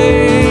done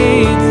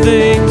great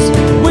things.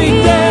 We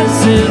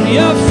dance in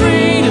your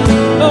freedom,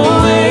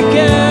 awake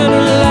and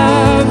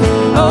alive.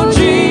 Oh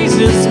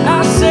Jesus,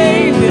 our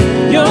Savior,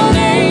 your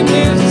name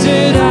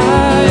lifted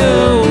high.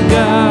 Oh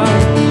God,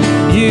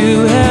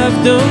 you have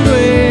done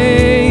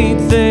great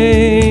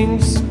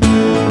things.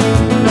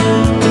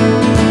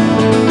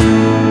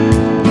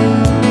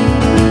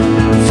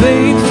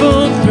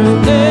 Faithful through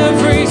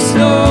every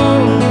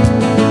storm,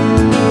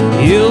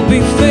 you'll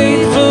be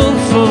faithful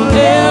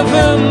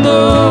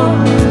forevermore.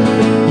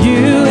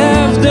 You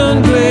have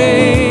done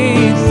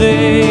great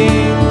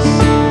things,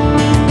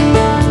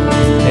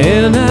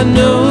 and I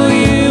know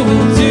you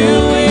will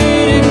do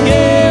it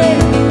again.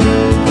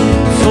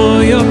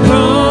 For your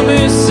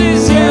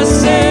promises,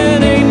 yes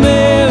and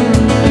amen.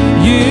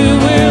 You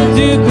will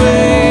do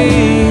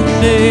great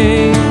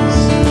things.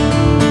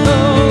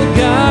 Oh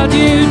God,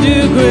 you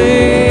do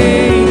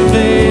great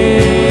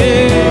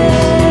things.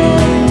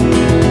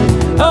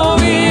 Oh,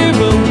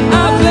 hero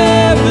of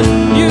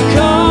heaven, you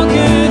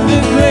conquered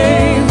the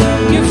grave.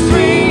 You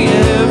free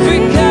every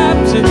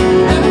captive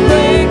and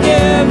break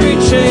every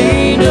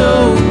chain.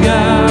 Oh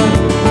God,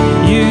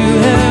 you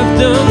have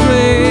done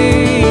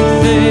great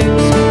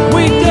things.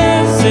 We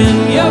dance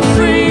in your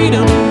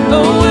freedom,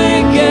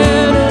 awake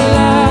and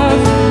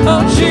alive.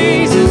 Oh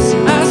Jesus,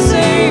 our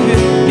Savior,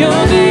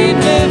 your name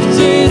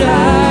lifted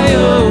high.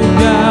 Oh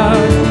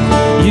God,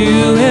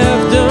 you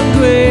have done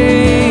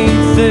great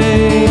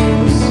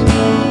things.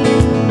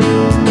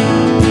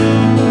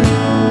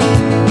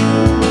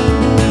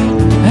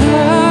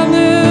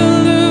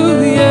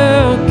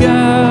 Hallelujah,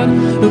 God,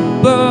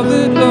 above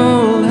it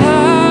all.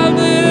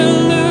 Hallelujah,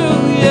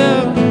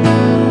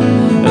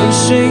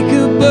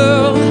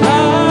 unshakable.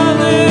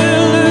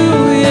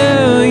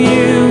 Hallelujah,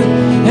 you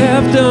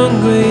have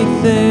done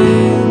great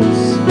things.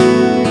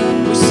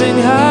 We sing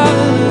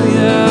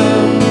hallelujah.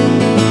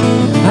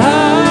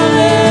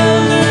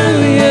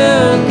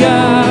 Hallelujah,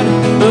 God,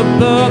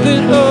 above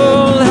it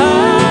all.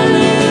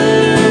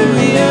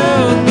 Hallelujah,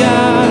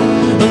 God,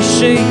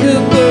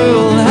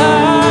 unshakable.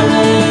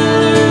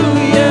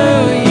 Hallelujah,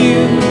 you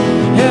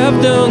have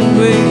done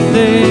great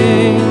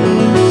things.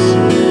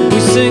 We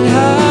sing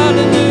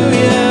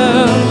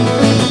hallelujah.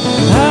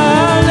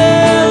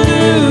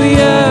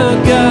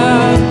 Hallelujah,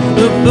 God,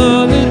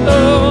 above it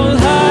all.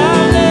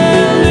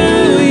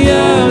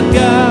 Hallelujah,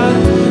 God,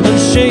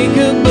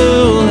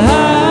 unshakable.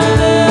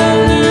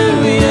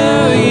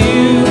 Hallelujah,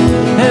 you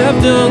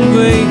have done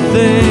great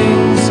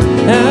things.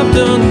 Have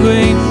done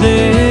great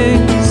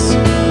things.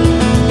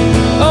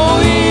 Oh,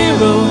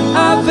 hero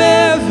of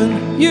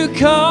heaven, you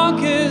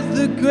conquered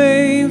the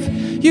grave.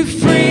 You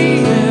free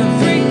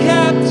every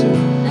captive,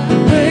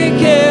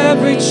 break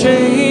every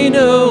chain.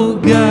 Oh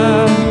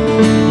God,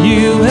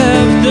 you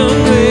have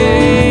done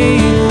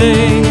great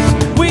things.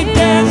 We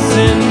dance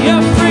in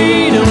your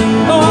freedom,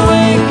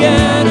 awake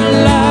and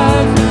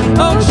alive.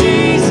 Oh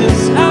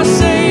Jesus, our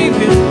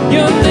Savior,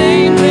 your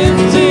name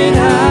lifted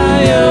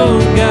high. Oh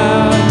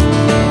God,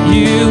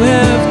 you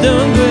have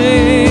done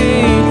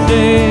great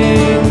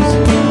things.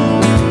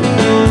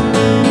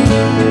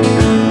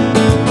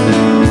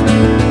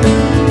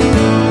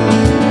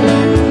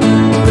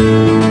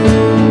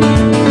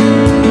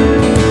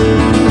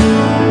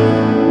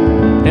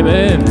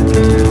 Amen.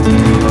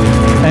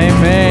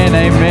 Amen,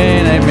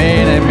 amen,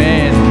 amen,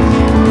 amen.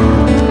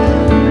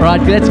 All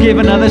right, let's give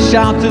another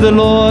shout to the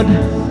Lord.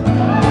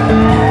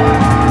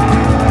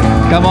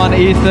 Come on,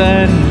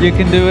 Ethan, you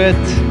can do it.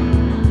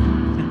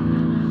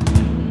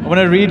 I want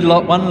to read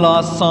one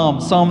last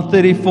psalm, Psalm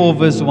 34,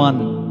 verse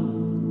 1.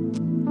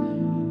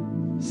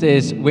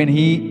 says,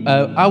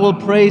 I will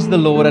praise the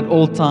Lord at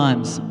all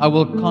times. I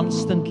will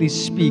constantly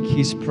speak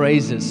His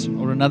praises.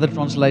 Or another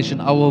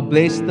translation, I will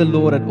bless the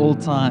Lord at all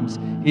times.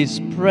 His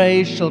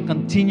praise shall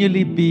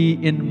continually be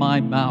in my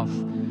mouth.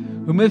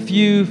 Whom of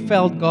you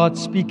felt God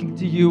speaking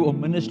to you or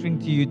ministering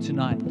to you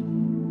tonight?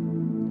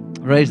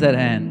 Raise that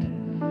hand.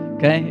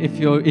 Okay, if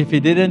you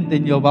didn't,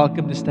 then you're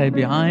welcome to stay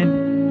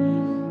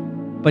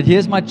behind. But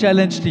here's my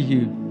challenge to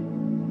you.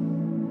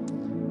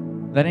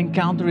 That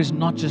encounter is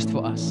not just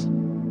for us.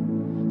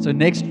 So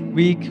next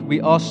week,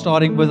 we are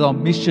starting with our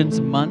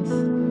missions month.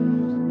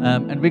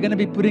 And we're going to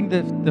be putting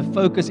the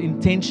focus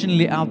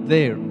intentionally out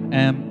there.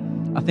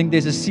 I think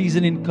there's a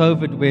season in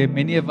COVID where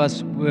many of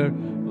us were,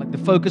 like the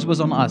focus was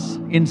on us,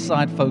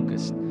 inside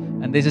focused.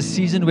 And there's a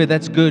season where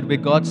that's good, where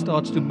God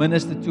starts to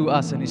minister to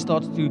us and He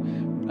starts to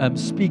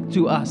speak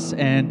to us,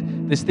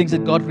 and there's things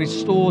that God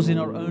restores in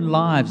our own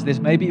lives. There's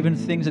maybe even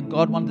things that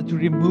God wanted to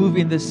remove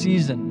in this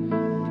season.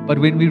 But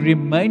when we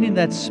remain in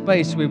that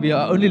space where we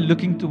are only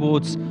looking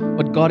towards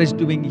what God is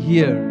doing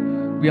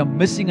here, we are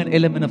missing an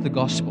element of the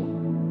gospel.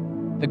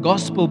 The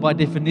gospel, by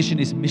definition,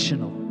 is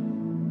missional.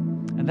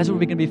 And that's what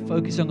we're going to be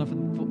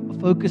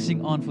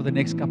focusing on for the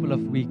next couple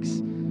of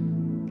weeks.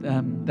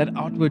 That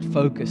outward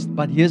focused.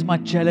 But here's my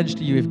challenge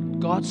to you. If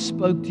God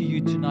spoke to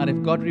you tonight,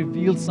 if God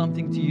revealed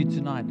something to you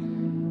tonight,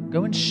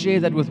 go and share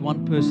that with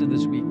one person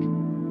this week.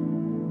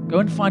 Go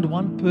and find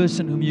one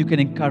person whom you can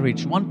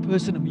encourage, one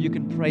person whom you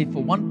can pray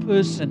for, one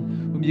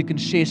person whom you can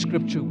share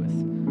scripture with.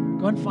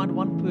 Go and find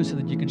one person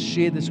that you can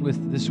share this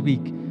with this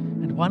week.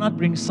 And why not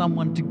bring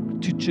someone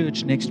to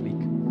church next week?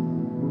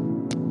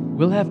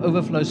 We'll have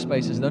overflow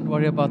spaces. Don't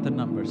worry about the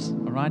numbers,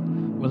 all right?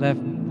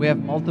 We have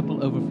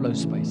multiple overflow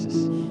spaces.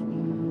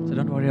 So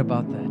don't worry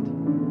about that.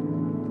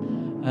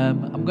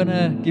 I'm going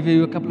to give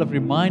you a couple of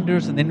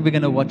reminders, and then we're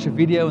going to watch a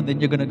video, and then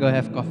you're going to go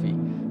have coffee.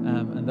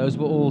 And those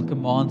were all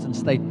commands and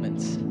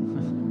statements.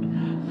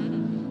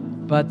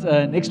 But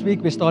next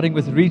week, we're starting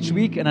with Reach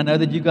Week, and I know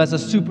that you guys are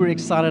super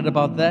excited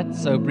about that,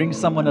 so bring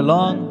someone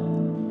along.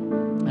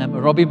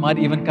 Robbie might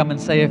even come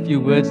and say a few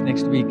words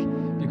next week,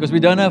 because we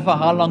don't know for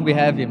how long we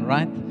have him,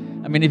 right?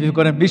 I mean, if you've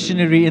got a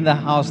missionary in the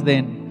house,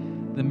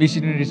 then the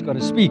missionary's got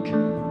to speak.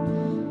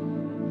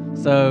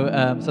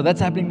 So that's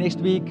happening next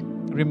week.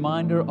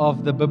 Reminder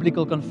of the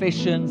Biblical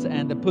Confessions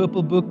and the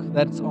Purple Book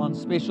that's on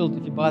special.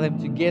 If you buy them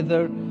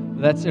together,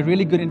 that's a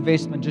really good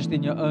investment just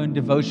in your own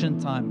devotion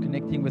time,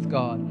 connecting with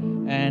God.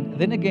 And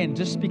then again,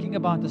 just speaking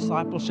about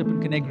discipleship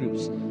and connect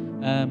groups.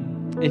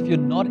 If you're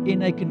not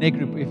in a connect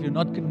group, if you're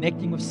not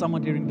connecting with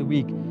someone during the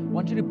week, I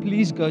want you to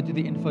please go to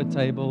the info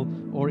table,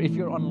 or if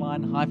you're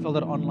online,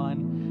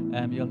 highfield.online,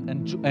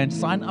 and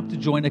sign up to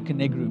join a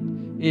connect group.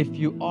 If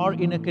you are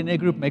in a connect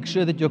group, make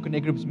sure that your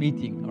connect group's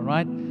meeting, all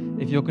right?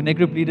 If your connect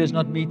group leader is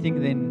not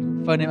meeting,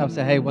 then phone him up,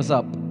 say, hey, what's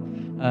up?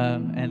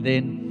 And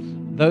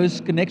then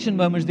those connection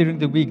moments during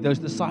the week, those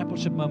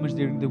discipleship moments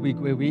during the week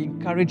where we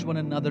encourage one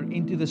another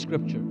into the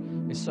scripture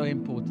is so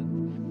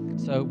important.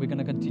 So we're going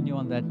to continue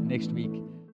on that next week.